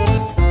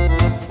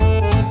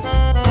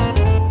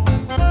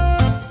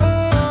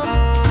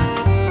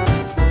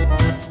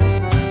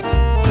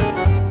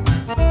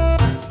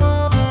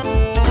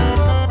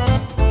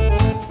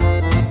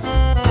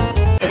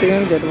 I think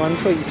I'll get one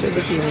for each of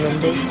the team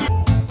members.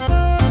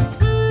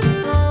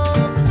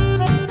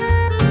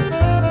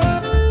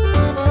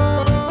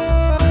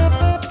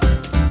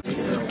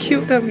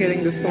 Cute, I'm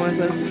getting this for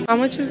myself. How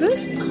much is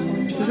this?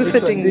 This is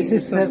fitting. This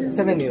is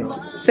 €7.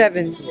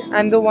 7.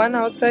 And the one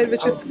outside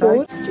which is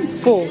 4?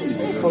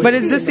 4. But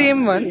it's the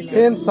same one.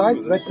 Same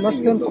size, but not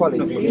same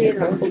quality.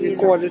 Okay,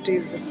 quality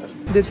is different.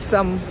 Did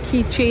some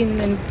keychain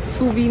and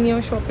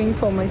souvenir shopping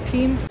for my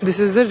team. This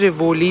is the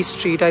Rivoli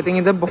street. I think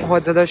इधर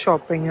बहुत ज़्यादा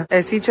shopping है.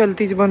 ऐसी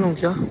चलती बनूँ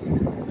क्या?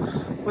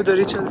 उधर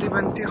ही चलती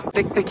बनती हूँ.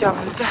 देखते क्या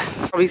मिलता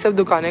है. अभी सब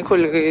दुकानें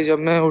खुल गई. जब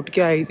मैं उठ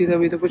के आई थी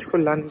तभी तो कुछ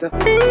खुला नहीं था.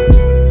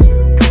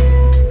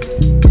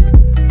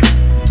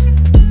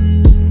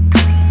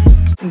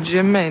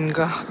 जिम है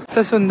इनका,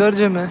 इतना सुंदर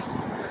जिम है।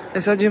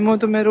 ऐसा जिम हो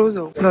तो मैं रोज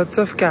आऊँ। Lots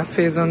of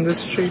cafes on the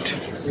street.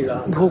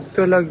 भूख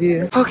तो लगी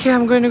है। Okay,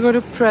 I'm going to go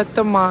to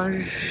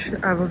Pret-a-Manger.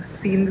 I've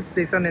seen this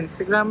place on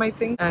Instagram, I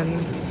think, and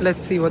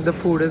let's see what the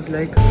food is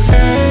like.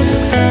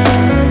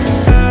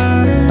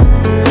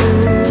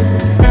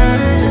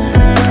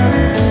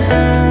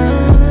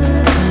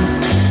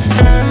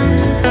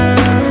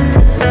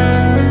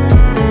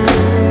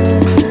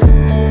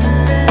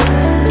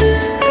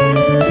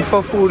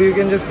 For food, you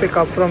can just pick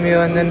up from here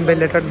and then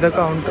bill it at the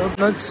counter.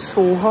 Not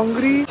so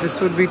hungry. This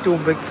would be too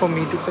big for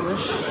me to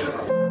finish.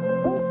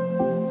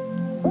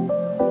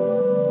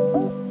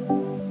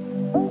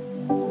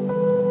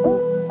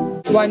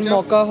 One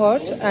mocha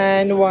hot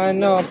and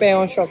one pain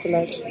au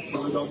chocolat.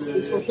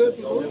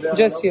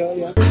 Just here,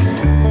 yeah.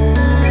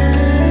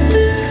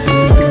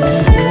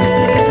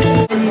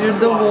 I needed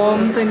the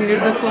warmth. I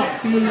needed the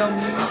coffee.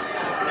 Yummy.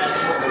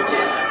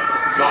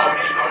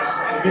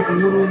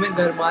 Room में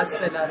गर्मास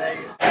फैला रहा है।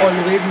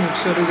 Always make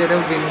sure to get a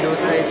window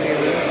side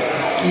mirror.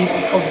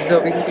 Keep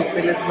observing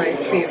people is my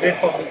favorite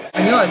hobby.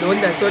 When you're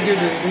alone, that's what you're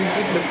doing. You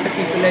keep looking at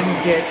people and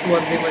guess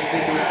what they must be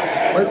doing.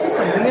 Also,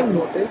 something I've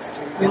noticed,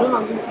 you know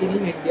how you feel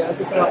in India,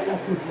 कि सब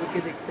आपको घूर के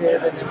दिखते हैं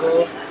whenever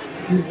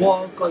you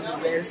walk or you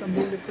wear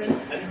something different.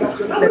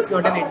 That's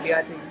not an India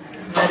thing.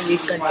 हर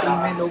एक country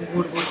में लोग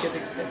घूर के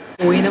दिखते हैं।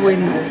 कोई ना कोई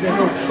रीजन से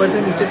ऐसा ऊपर से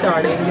नीचे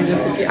ताड़ेंगे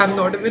जैसे कि I'm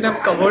not even I'm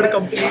covered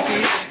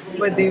completely,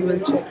 but they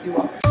will check you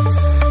out.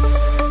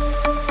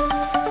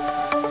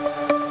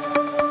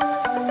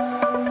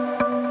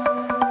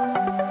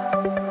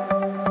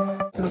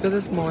 Look at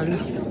this mall,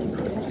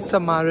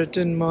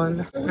 Samaritan Mall.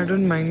 I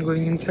don't mind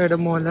going inside a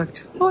mall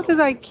actually. Oh, there's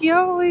IKEA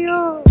over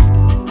here.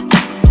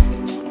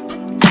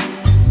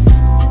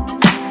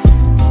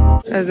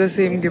 As the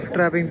same gift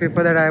wrapping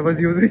paper that I was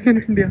using in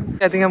India.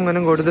 I think I'm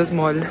gonna go to this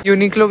mall.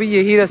 Uniqlo भी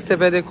यही रास्ते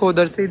पे देखो,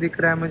 उधर से ही दिख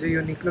रहा है मुझे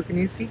Uniqlo. Can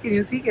you see? Can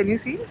you see? Can you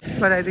see?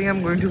 But I think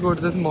I'm going to go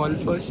to this mall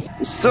first.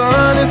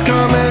 Sun is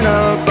coming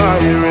up, are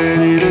you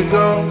ready to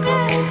go?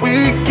 We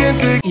can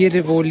take ये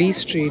Rivoli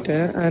street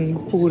है and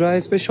पूरा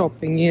इस पे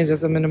shopping ही है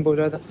जैसा मैंने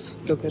बोला था.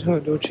 Look at her,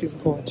 dude, she's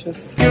gorgeous.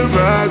 a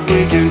ride,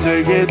 we can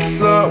take it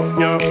slow.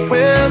 Your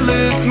will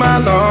is my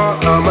law.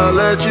 I'ma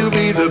let you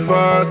be the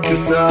boss,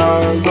 'cause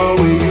I'll go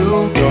where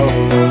you go.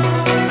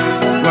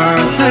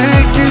 I'll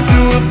take you to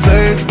a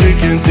place we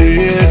can see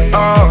it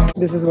all.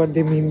 This is what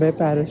they mean by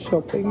Paris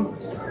shopping.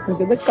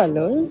 Look at the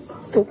colors,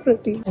 so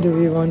pretty. Do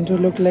we want to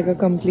look like a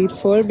complete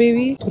fur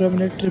baby? पूरा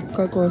मेरा trip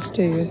का cost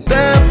है ये.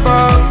 Step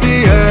off the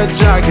edge,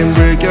 I can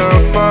break your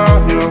fall.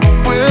 Your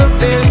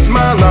will is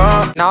my law.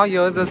 Now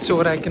here's a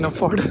store I can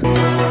afford.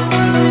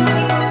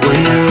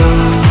 When you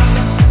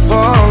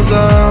fall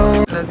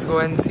down. Let's go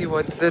and see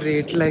what's the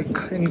rate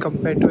like in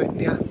compared to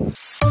India.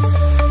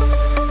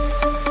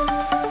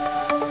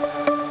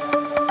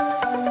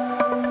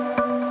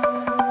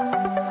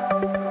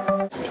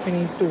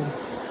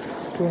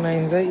 Two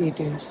nines are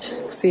 18.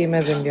 Same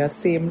as India,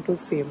 same to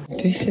same.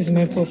 This is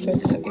my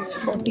perfect size,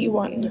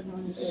 41.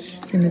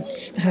 And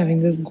it's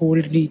having this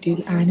gold detail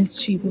and it's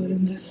cheaper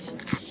than this.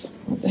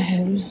 What the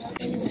hell?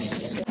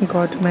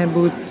 Got my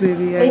boots,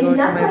 baby. I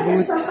got my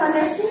boots.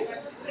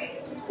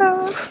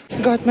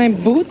 Got my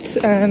boots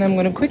and I'm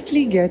gonna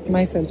quickly get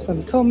myself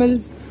some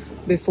thermals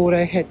before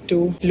I head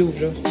to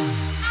Louvre.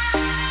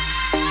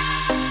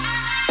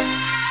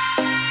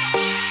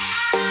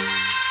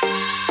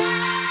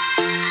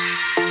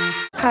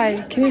 Hi,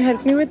 can you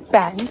help me with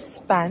pants?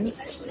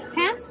 Pants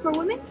for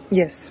women?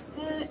 Yes.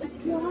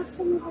 You'll have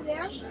some over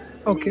there.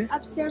 Okay. It's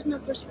upstairs in the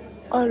first room.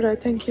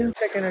 Alright, thank you.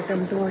 Second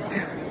attempt to what?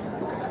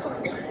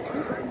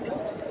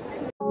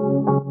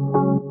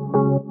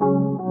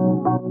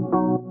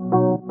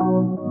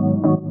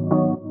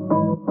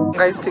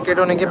 Guys, ticket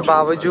होने के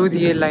बावजूद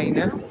ये line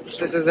है.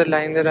 This is the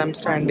line that I'm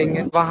standing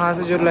in. वहाँ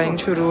से जो line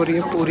शुरू हो रही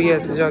है पूरी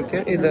ऐसे जाके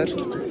इधर.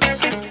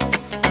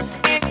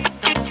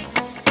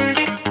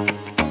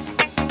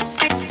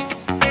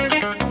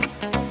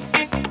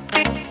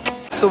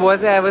 So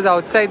I was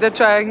outside the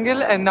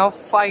triangle and now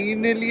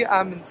finally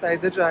I'm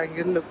inside the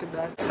triangle. Look at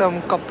that.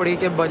 Some kapde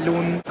ke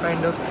balloon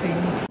kind of thing.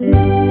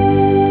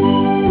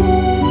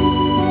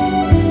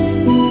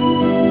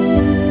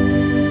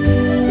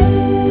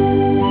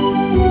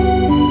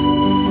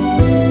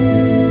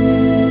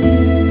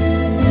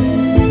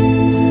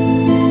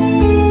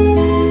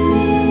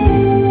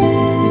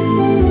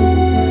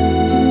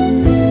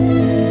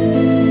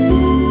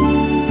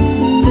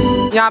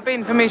 यहाँ पे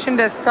इन्फॉर्मेशन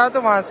डेस्क था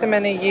तो वहाँ से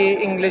मैंने ये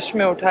इंग्लिश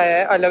में उठाया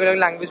है. अलग अलग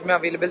लैंग्वेज में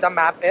अवेलेबल था.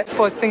 मैप है.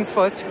 First things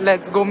first,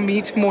 let's go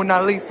meet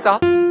Mona Lisa.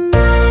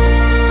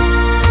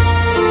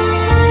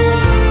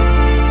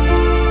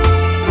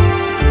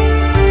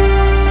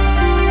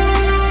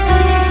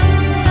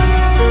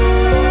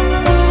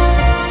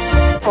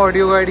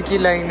 Audio guide की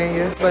लाइन है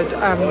ये, but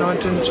I am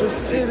not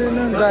interested in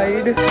a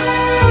guide.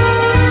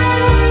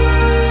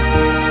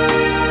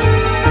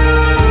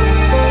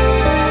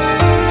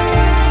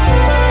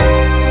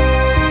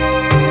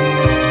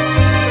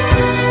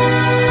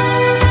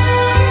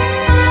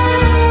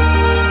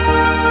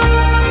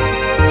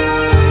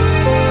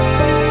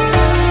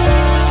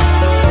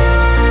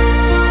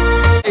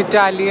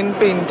 Italian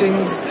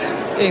paintings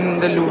in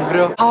the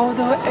Louvre. How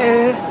the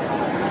air?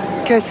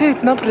 कैसे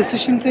इतना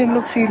प्रिसिशन से इन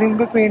लोग सीलिंग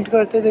पे पेंट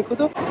करते हैं देखो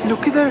तो.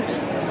 Look at that.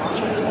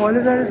 All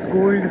of that is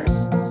gold.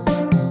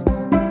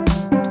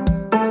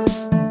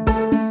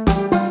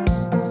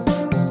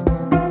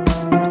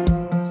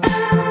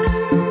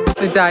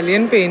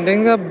 Italian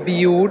paintings are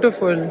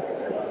beautiful.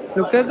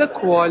 Look at the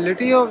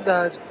quality of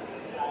that.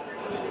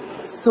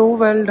 So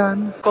well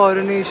done.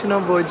 Coronation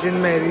of Virgin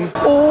Mary.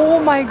 Oh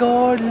my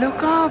God,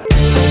 look up.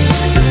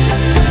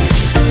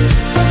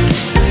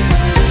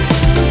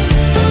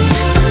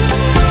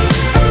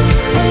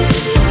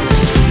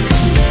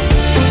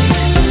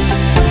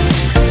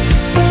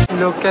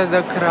 Look at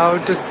the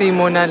crowd to see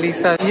Mona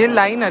Lisa. ये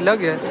line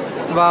अलग है.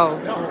 Wow.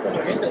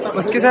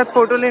 उसके साथ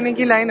photo लेने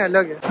की line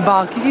अलग है.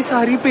 बाकी की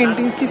सारी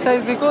पेंटिंग्स की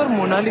साइज देखो और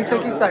मोनालिसा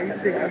की साइज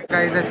देखो.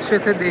 गाइस अच्छे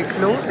से देख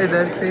लो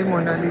इधर से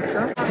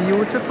Mona Lisa.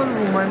 Beautiful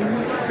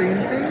woman's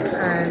painting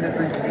and it's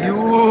a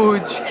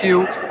huge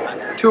queue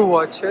to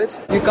watch it.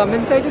 You come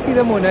inside to see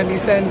the Mona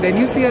Lisa and then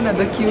you see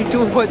another queue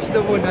to watch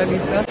the Mona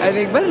Lisa. And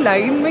एक बार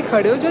line में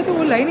खड़े हो जाए तो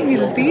वो line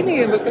हिलती ही नहीं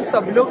है because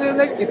सब लोग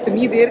like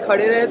इतनी देर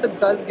खड़े रहे तो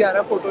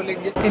 10-11 फोटो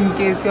लेंगे. In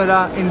case you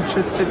are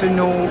interested to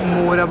know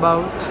more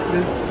about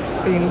this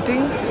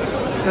painting,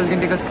 you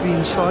can take a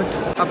screenshot.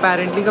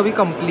 Apparently कभी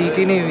complete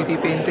ही नहीं हुई थी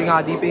पेंटिंग.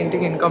 आधी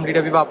पेंटिंग incomplete.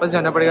 अभी वापस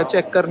जाना पड़ेगा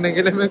चेक करने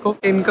के लिए मेरे को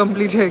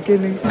incomplete है कि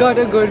नहीं.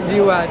 Got a good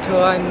view at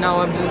her and now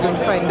I'm just going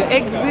to find the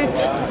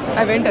exit.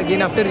 I went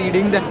again after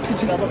reading that to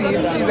just see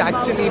if she's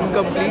actually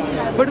incomplete.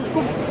 But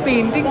उसको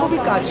painting को भी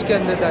कांच के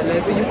अंदर डाला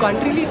है तो you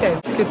can't really tell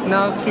कितना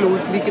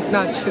closely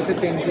कितना अच्छे से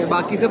पेंट किया.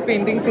 बाकी सब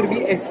पेंटिंग फिर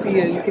भी SC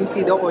है. You can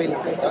see the oil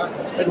paint.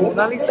 But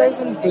Mona Lisa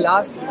is in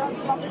glass.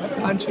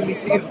 Can't really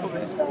see it.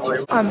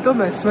 I'm so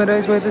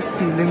mesmerized by the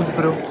ceilings,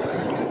 bro.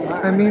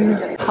 I mean,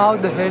 how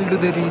the hell do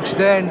they reach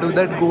there and do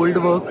that gold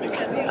work?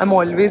 I'm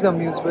always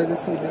amused by the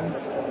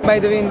ceilings. By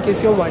the way, in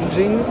case you're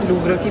wondering,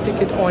 Louvre की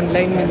ticket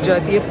online मिल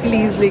जाती है.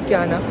 Please लेके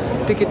आना.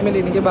 Ticket में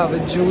लेने के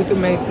बावजूद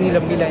मैं इतनी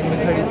लंबी लाइन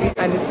में खड़ी थी.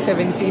 And it's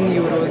 17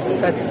 euros.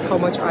 That's how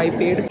much I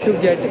paid to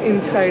get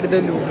inside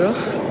the Louvre.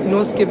 No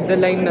skip the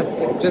line,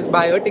 nothing. Just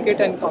buy a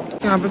ticket and come.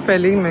 यहाँ पे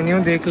पहले ही मेन्यू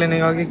देख लेने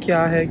का कि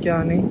क्या है क्या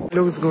नहीं.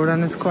 Looks good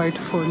and is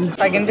quite full.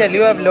 I can tell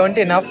you I've learned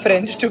enough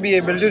French to be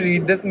able to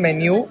read this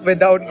menu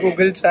without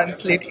Google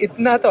Translate.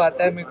 इतना तो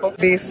आता है मेरे को.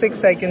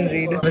 Basics I can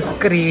read. I was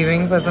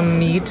craving for some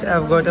meat.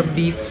 I've got a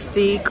beef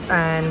steak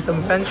and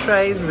some French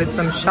fries with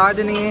some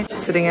Chardonnay.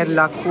 Sitting at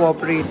La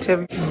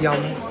Cooperative.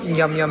 Yum,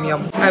 yum, yum,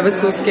 yum. I was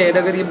so scared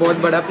अगर ये बहुत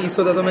बड़ा piece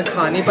होता तो मैं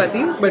खा नहीं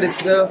पाती. But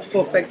it's the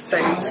perfect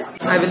size.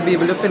 I will be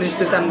able to finish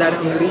this. I'm that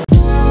hungry.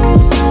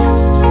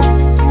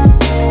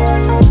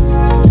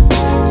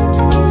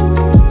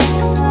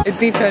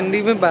 इतनी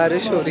ठंडी में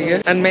बारिश हो रही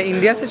है एंड मैं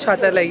इंडिया से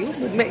छाता लाई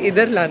हूँ. मैं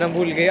इधर लाना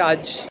भूल गई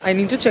आज. I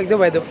need to check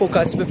the weather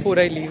forecast before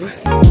I leave.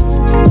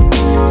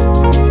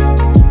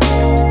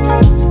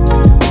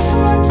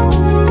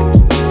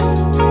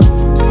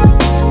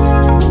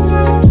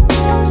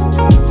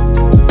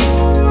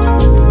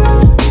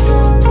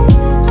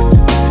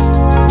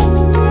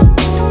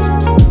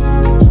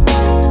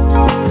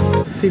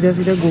 सीधा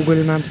सीधा गूगल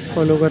मैप्स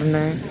फॉलो करना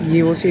है.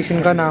 ये वो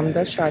स्टेशन का नाम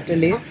था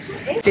शैटले.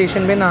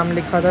 स्टेशन पे नाम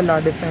लिखा था ला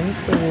डिफेंस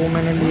तो वो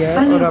मैंने लिया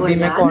है. और अभी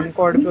मैं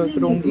कॉनकॉर्ड पे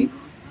उतरूंगी.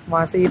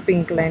 वहाँ से ये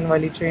पिंक लाइन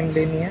वाली ट्रेन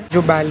लेनी है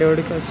जो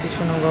बैलोड का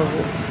स्टेशन होगा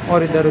वो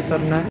और इधर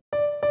उतरना है.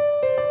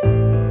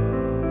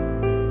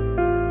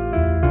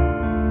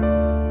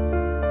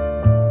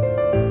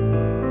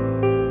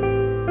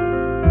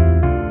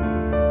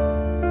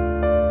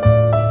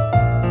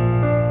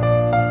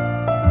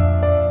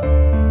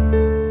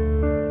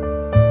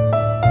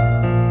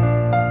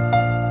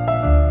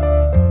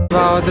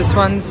 Wow, this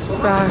one's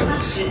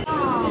packed.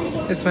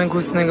 इसमें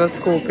घुसने का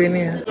स्कोप ही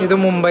नहीं है. ये तो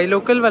मुंबई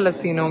लोकल वाला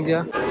सीन हो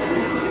गया.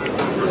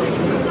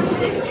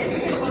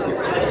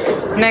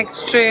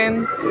 Next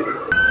train.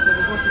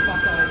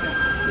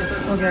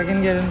 Okay, I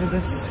can get into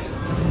this.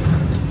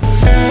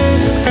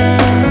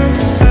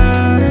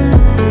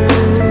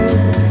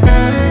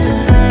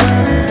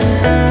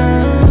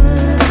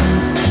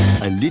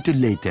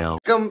 little later.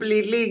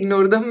 Completely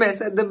ignore the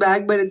mess at the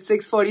back, but it's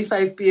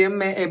 6:45 PM.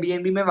 मैं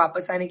Airbnb में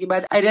वापस आने के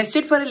बाद I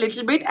rested for a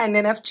little bit and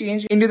then I've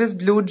changed into this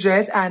blue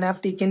dress and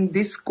I've taken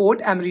this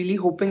coat. I'm really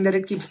hoping that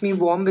it keeps me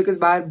warm because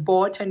बाहर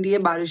बहुत ठंडी है,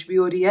 बारिश भी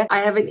हो रही है.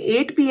 I have an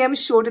 8 PM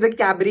show to the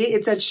cabaret.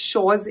 It's at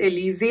Shaw's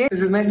Elyse.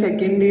 This is my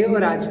second day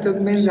और आज तक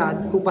मैं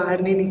रात को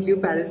बाहर नहीं निकली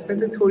हूँ पेरिस में,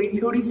 तो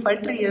थोड़ी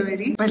फट रही है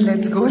मेरी. But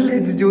let's go,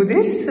 let's do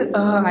this.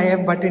 I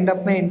have buttoned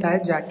up my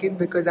entire jacket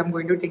because I'm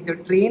going to take the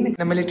train.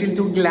 I'm a little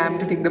too glam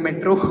to take the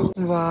metro.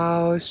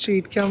 Wow,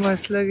 street क्या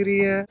मस्त लग रही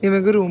है. ये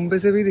मेरे को room पे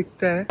से भी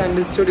दिखता है.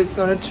 Understood, it's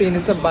not a train,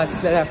 it's a bus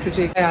that I have to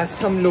take. I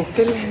asked some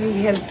local and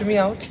he helped me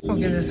out.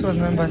 Okay, this was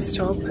my bus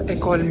stop. I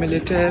called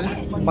Militaire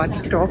bus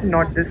stop,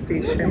 not the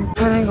station.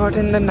 And I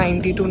got in the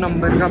 92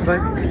 number का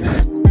bus.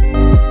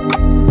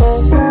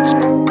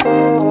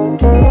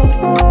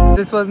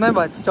 This was my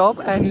bus stop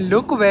and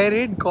look where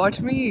it got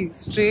me.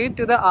 Straight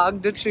to the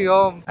Arc de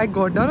Triomphe. I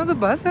got down on the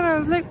bus and I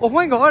was like, oh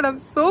my god, I'm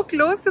so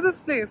close to this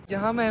place.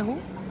 यहाँ मैं हूँ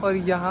और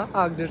यहाँ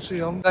Arc de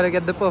Triomphe. Gotta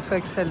get the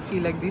perfect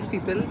selfie like these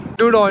people.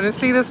 Dude,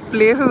 honestly, this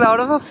place is out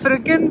of a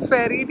freaking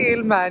fairy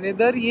tale, man.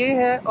 इधर ये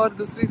है और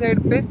दूसरी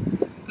साइड पे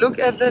look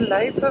at the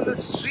lights on the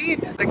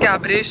street. The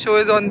cabaret show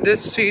is on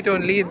this street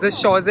only. It's the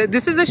Champs.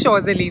 This is the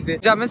Champs-Élysées.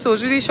 जब मैं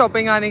सोच रही थी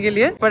शॉपिंग आने के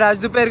लिए, but आज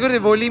दोपहर को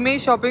रिवोली में ही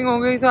शॉपिंग हो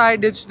गई, so I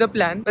ditched the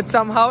plan. But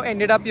somehow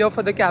ended up here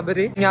for the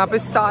cabaret. यहाँ पे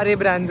सारे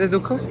brands है,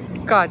 देखो.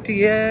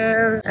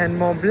 Cartier and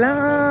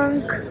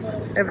Montblanc.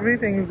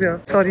 Everything's here.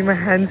 Sorry, my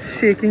hands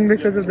shaking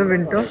because of the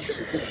winter.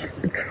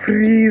 It's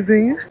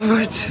freezing,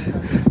 but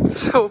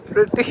so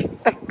pretty.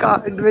 I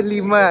can't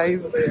believe my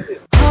eyes.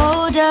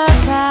 Hold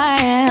up, I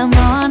am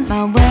on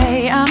my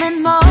way. I'm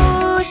in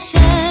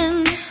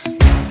motion.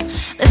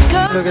 Let's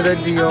go. Look at the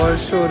Dior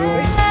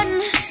showroom.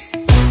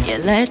 Yeah,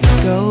 let's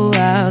go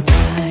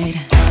outside.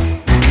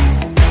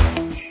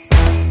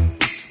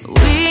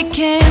 We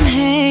can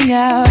hang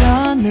out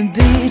on the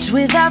beach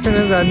without. It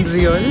is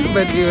unreal,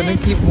 but we're gonna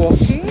keep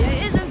walking.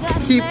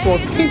 Keep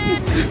walking.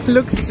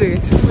 Look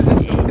straight.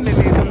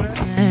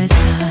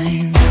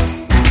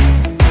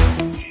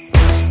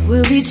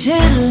 We'll be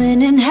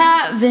chilling and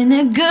having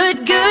a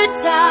good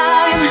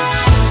time.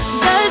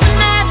 Doesn't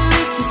matter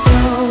if the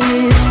snow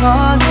is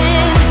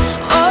falling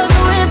or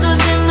the wind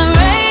blows and the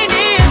rain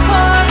is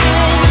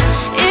pouring.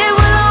 It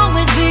will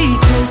always be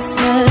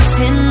Christmas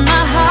in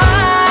my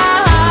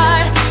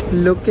heart.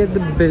 Look at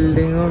the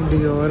building of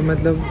Dior.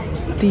 मतलब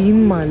 3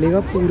 माले का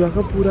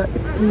पूरा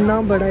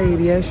इतना बड़ा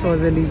area है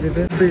शॉज़-एलीज़े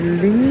पे.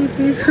 Building ही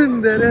इतनी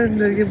सुंदर है,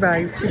 अंदर के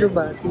बैग्स की तो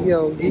बात ही क्या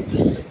होगी.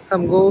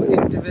 हमको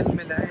इंटरवल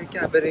मिला है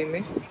कैबरे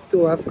में,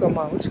 तो I have come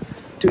out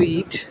to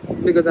eat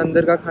because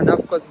अंदर का खाना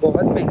ऑफ कोर्स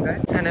बहुत महंगा है.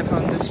 And I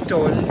found this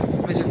stall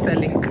which is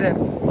selling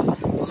crepes.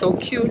 So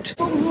cute.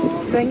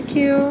 Thank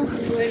you.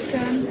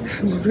 Welcome.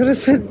 I'm just gonna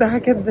sit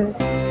back at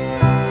that.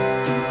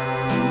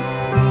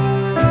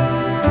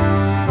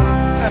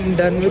 I'm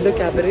done with the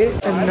cabaret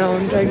and now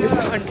I'm trying to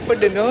hunt for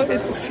dinner.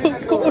 It's so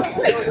cold.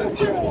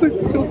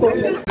 It's too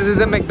cold. This is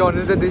the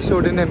McDonald's that they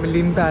showed in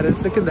Emily in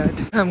Paris. Look at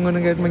that. I'm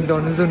gonna get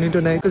McDonald's only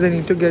tonight because I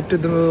need to get to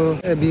the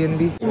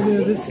Airbnb. They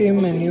have the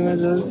same menu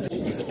as us.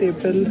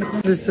 Staple.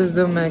 This is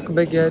the Mac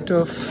baguette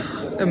of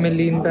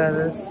Emily in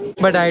Paris.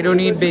 But I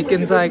don't eat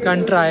bacon, so I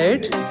can't try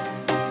it.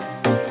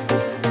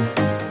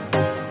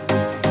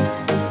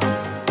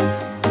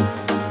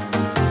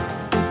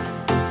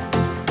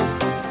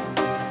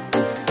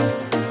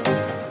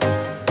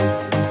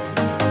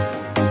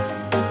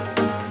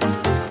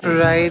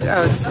 Right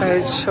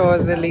outside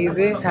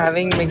Champs-Élysées,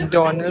 having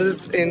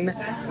McDonald's in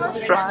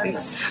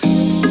France.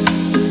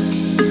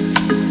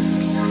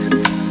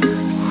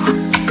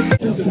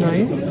 It's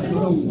nice.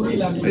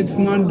 It's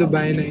not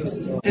Dubai nice.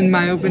 In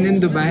my opinion,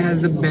 Dubai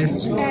has the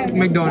best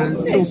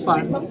McDonald's so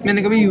far.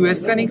 मैंने कभी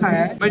US का नहीं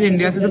खाया है, but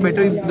India से तो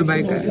better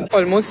Dubai का है.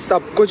 Almost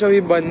सब कुछ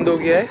अभी बंद हो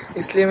गया है,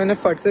 इसलिए मैंने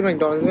फट से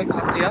McDonald's में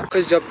खा लिया.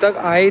 Because जब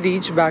तक I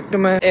reach back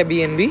to my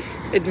Airbnb,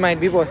 it might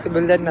be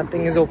possible that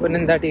nothing is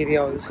open in that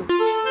area also.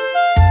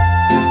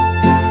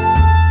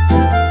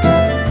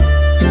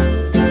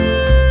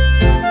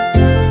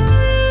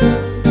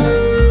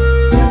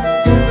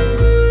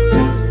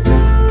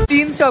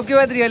 Stop के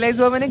बाद रियलाइज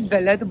हुआ मैंने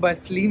गलत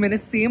बस ली. मैंने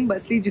सेम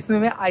बस ली जिसमें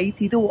मैं आई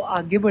थी, तो वो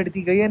आगे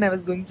बढ़ती गई and I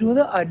was going through the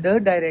other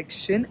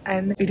direction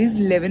and it is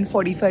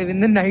 11:45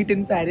 in the night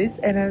in Paris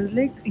and I was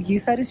like ये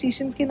सारे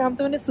स्टेशंस के नाम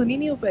तो मैंने सुनी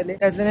नहीं हो पहले.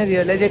 That's when I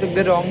realise I took the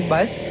wrong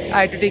बस. I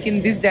had to take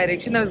in this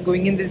direction. I was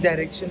going in this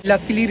direction.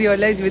 Luckily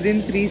realise with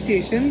in 3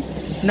 stations.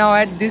 Now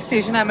at this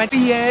station I am eight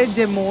peer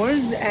day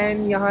Morse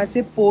and यहाँ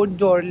से port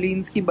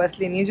डॉर्लिन्स की बस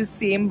लेनी है, जो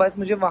same बस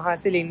मुझे वहां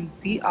से लेनी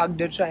थी आर्क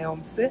डे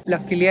ट्रायोम्फ से.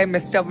 Luckily I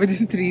messed up with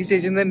in 3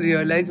 stations and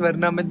realise,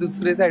 वरना मैं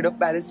दूसरे साइड ऑफ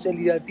पेरिस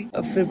चली जाती.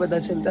 अब फिर पता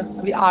चलता.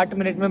 अभी 8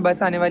 मिनट में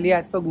बस आने वाली है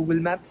as per Google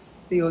maps.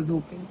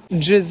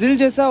 Drizzle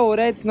जैसा हो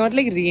रहा है. It's not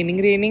like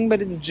raining,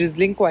 but it's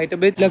drizzling quite a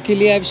bit.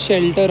 Luckily, I have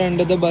shelter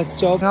under the bus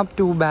stop. Not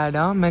too bad,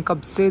 हाँ. मैं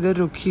कब से इधर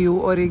रुकी हूँ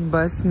और एक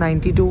बस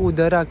 92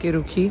 उधर आके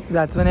रुकी.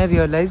 That's when I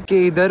realized कि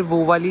इधर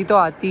वो वाली तो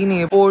आती ही नहीं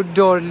है. Port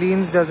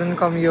d'Orleans doesn't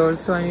come here,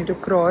 so I need to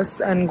cross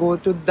and go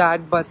to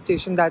that bus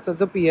station. That's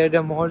also Pierre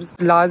de Moors.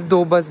 Last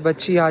 2 बस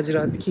बची आज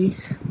रात की,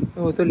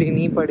 वो तो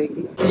लेनी ही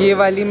पड़ेगी. ये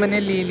वाली मैंने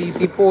ले ली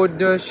थी पोर्ट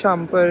द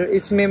शम्पर.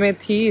 इसमें मैं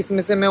थी,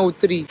 इसमें से मैं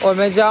उतरी और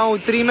मैं जहाँ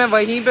उतरी मैं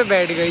वहीं पे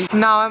बैठ गई.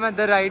 Now I'm at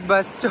the right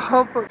bus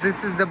stop.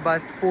 This is the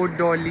bus, Port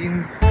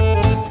d'Orleans.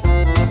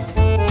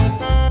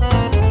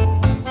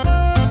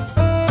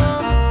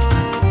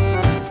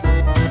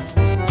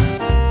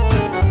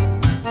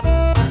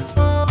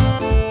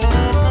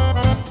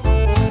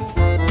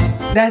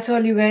 That's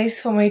all you guys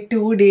for my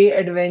 2-day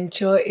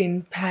adventure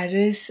in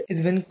Paris.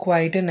 It's been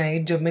quite a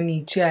night. जब मैं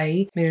नीचे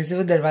आई मेरे से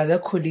वो दरवाजा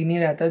खुल ही नहीं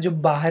रहा था. जो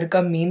बाहर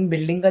का मेन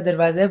बिल्डिंग का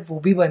दरवाजा है वो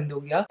भी बंद हो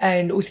गया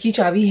एंड उसकी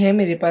चाबी है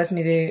मेरे पास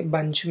मेरे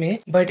बंच में,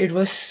 but it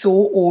was so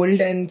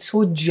old and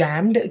so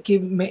jammed कि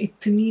मैं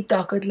इतनी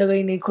ताकत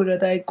लगाई नहीं खुल रहा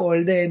था. I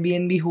called the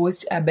Airbnb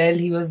host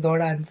Abel. He was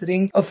not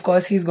answering. Of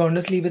course he's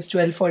gone to sleep. It's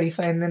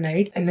 12:45 in the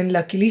night and then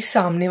luckily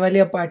सामने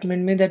वाले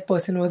अपार्टमेंट में that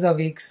person was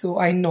awake, so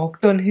I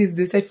knocked on his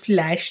this. I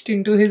flashed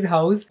into his house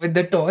with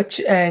the torch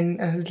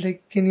and I was like,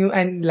 can you,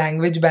 and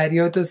language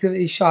barrier तो सिर्फ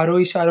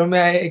इशारों में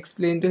I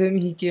explained to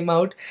him. He came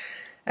out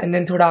and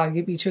then थोड़ा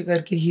आगे पीछे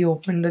करके he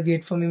opened the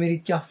gate for me. मेरी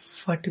क्या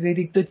फट गई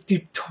थी. तो इतनी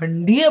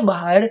ठंडी है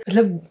बाहर,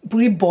 मतलब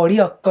पूरी बॉडी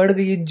अकड़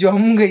गई है,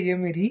 जम गई है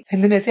मेरी.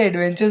 एंड देन ऐसे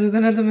एडवेंचर्स होते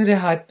ना तो मेरे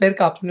हाथ पैर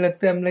कांपने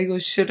लगते हैं. I'm like, oh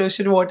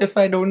shit, what if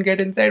I don't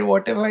get inside,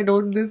 what if I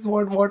don't this,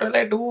 what will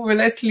I do,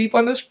 will I sleep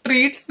on the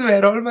streets,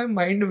 where all my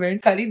mind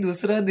went. खाली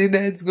दूसरा दिन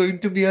है, it's going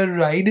to be a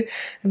ride.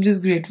 I'm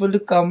just grateful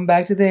to come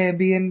back to the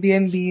Airbnb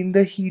and be in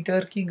the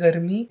heater की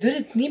गर्मी. इधर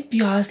इतनी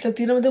प्यास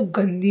लगती है ना, मतलब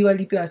गंदी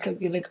वाली प्यास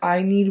लगती है. Like I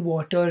need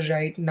water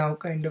right now,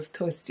 kind of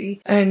thirsty.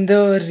 And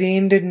the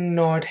rain did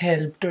not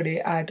help today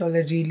at all.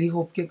 I really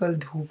hope कि कल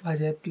धूप आ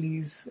जाए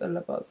please.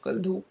 अल्लाह पाक कल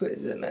धूप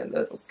भेजना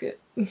इधर. ओके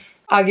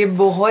आगे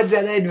बहुत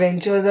ज्यादा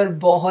एडवेंचर्स और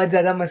बहुत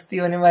ज्यादा मस्ती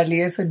होने वाली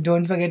है. So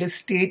don't forget to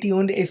stay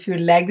tuned. If you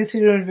like this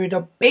video, don't forget a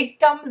big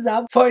thumbs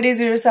up. For this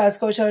video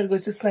सासकोश और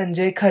goes to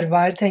Sanjay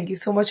Kharwar. Thank you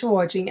so much for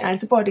watching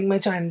and supporting my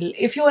channel.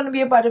 If you want to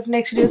be a part of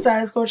next video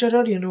Saras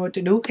or you know what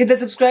to do. Hit the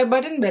subscribe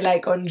button, bell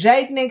icon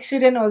right next to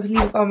it, and also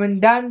leave a comment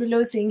down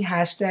below saying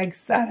hashtag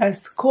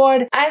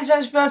SarahSquad and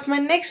judge me of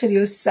my next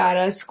video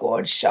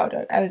SarahSquad shout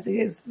out. I will see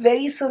you guys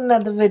very soon in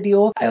another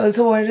video. I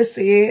also wanted to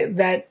say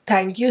that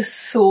thank you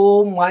so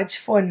much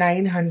for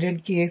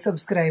 900k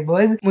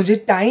subscribers. मुझे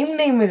time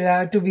नहीं मिला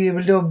to be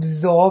able to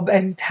absorb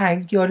and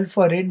thank you all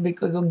for it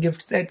because वो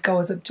gift set का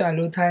वो सब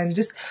चालू था and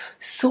just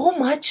so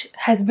much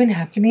has been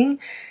happening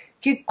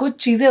कि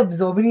कुछ चीजें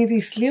absorb ही नहीं थी,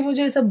 इसलिए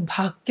मुझे ऐसा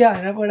भाग के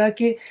आना पड़ा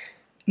कि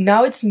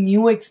now it's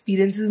new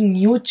experiences,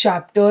 new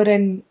chapter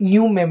and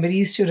new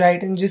memories to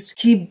write and just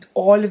keep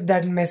all of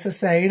that mess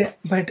aside.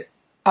 But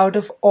out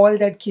of all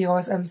that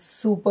chaos, I'm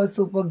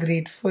super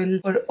grateful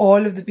for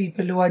all of the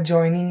people who are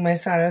joining my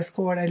Sarah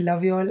squad. I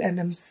love you all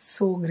and I'm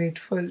so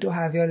grateful to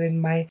have you all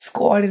in my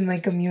squad, in my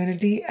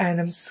community.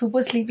 And I'm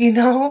super sleepy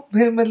now.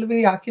 मतलब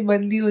मेरी आंखें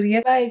बंद ही हो रही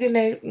है. Bye, good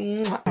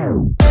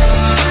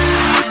night.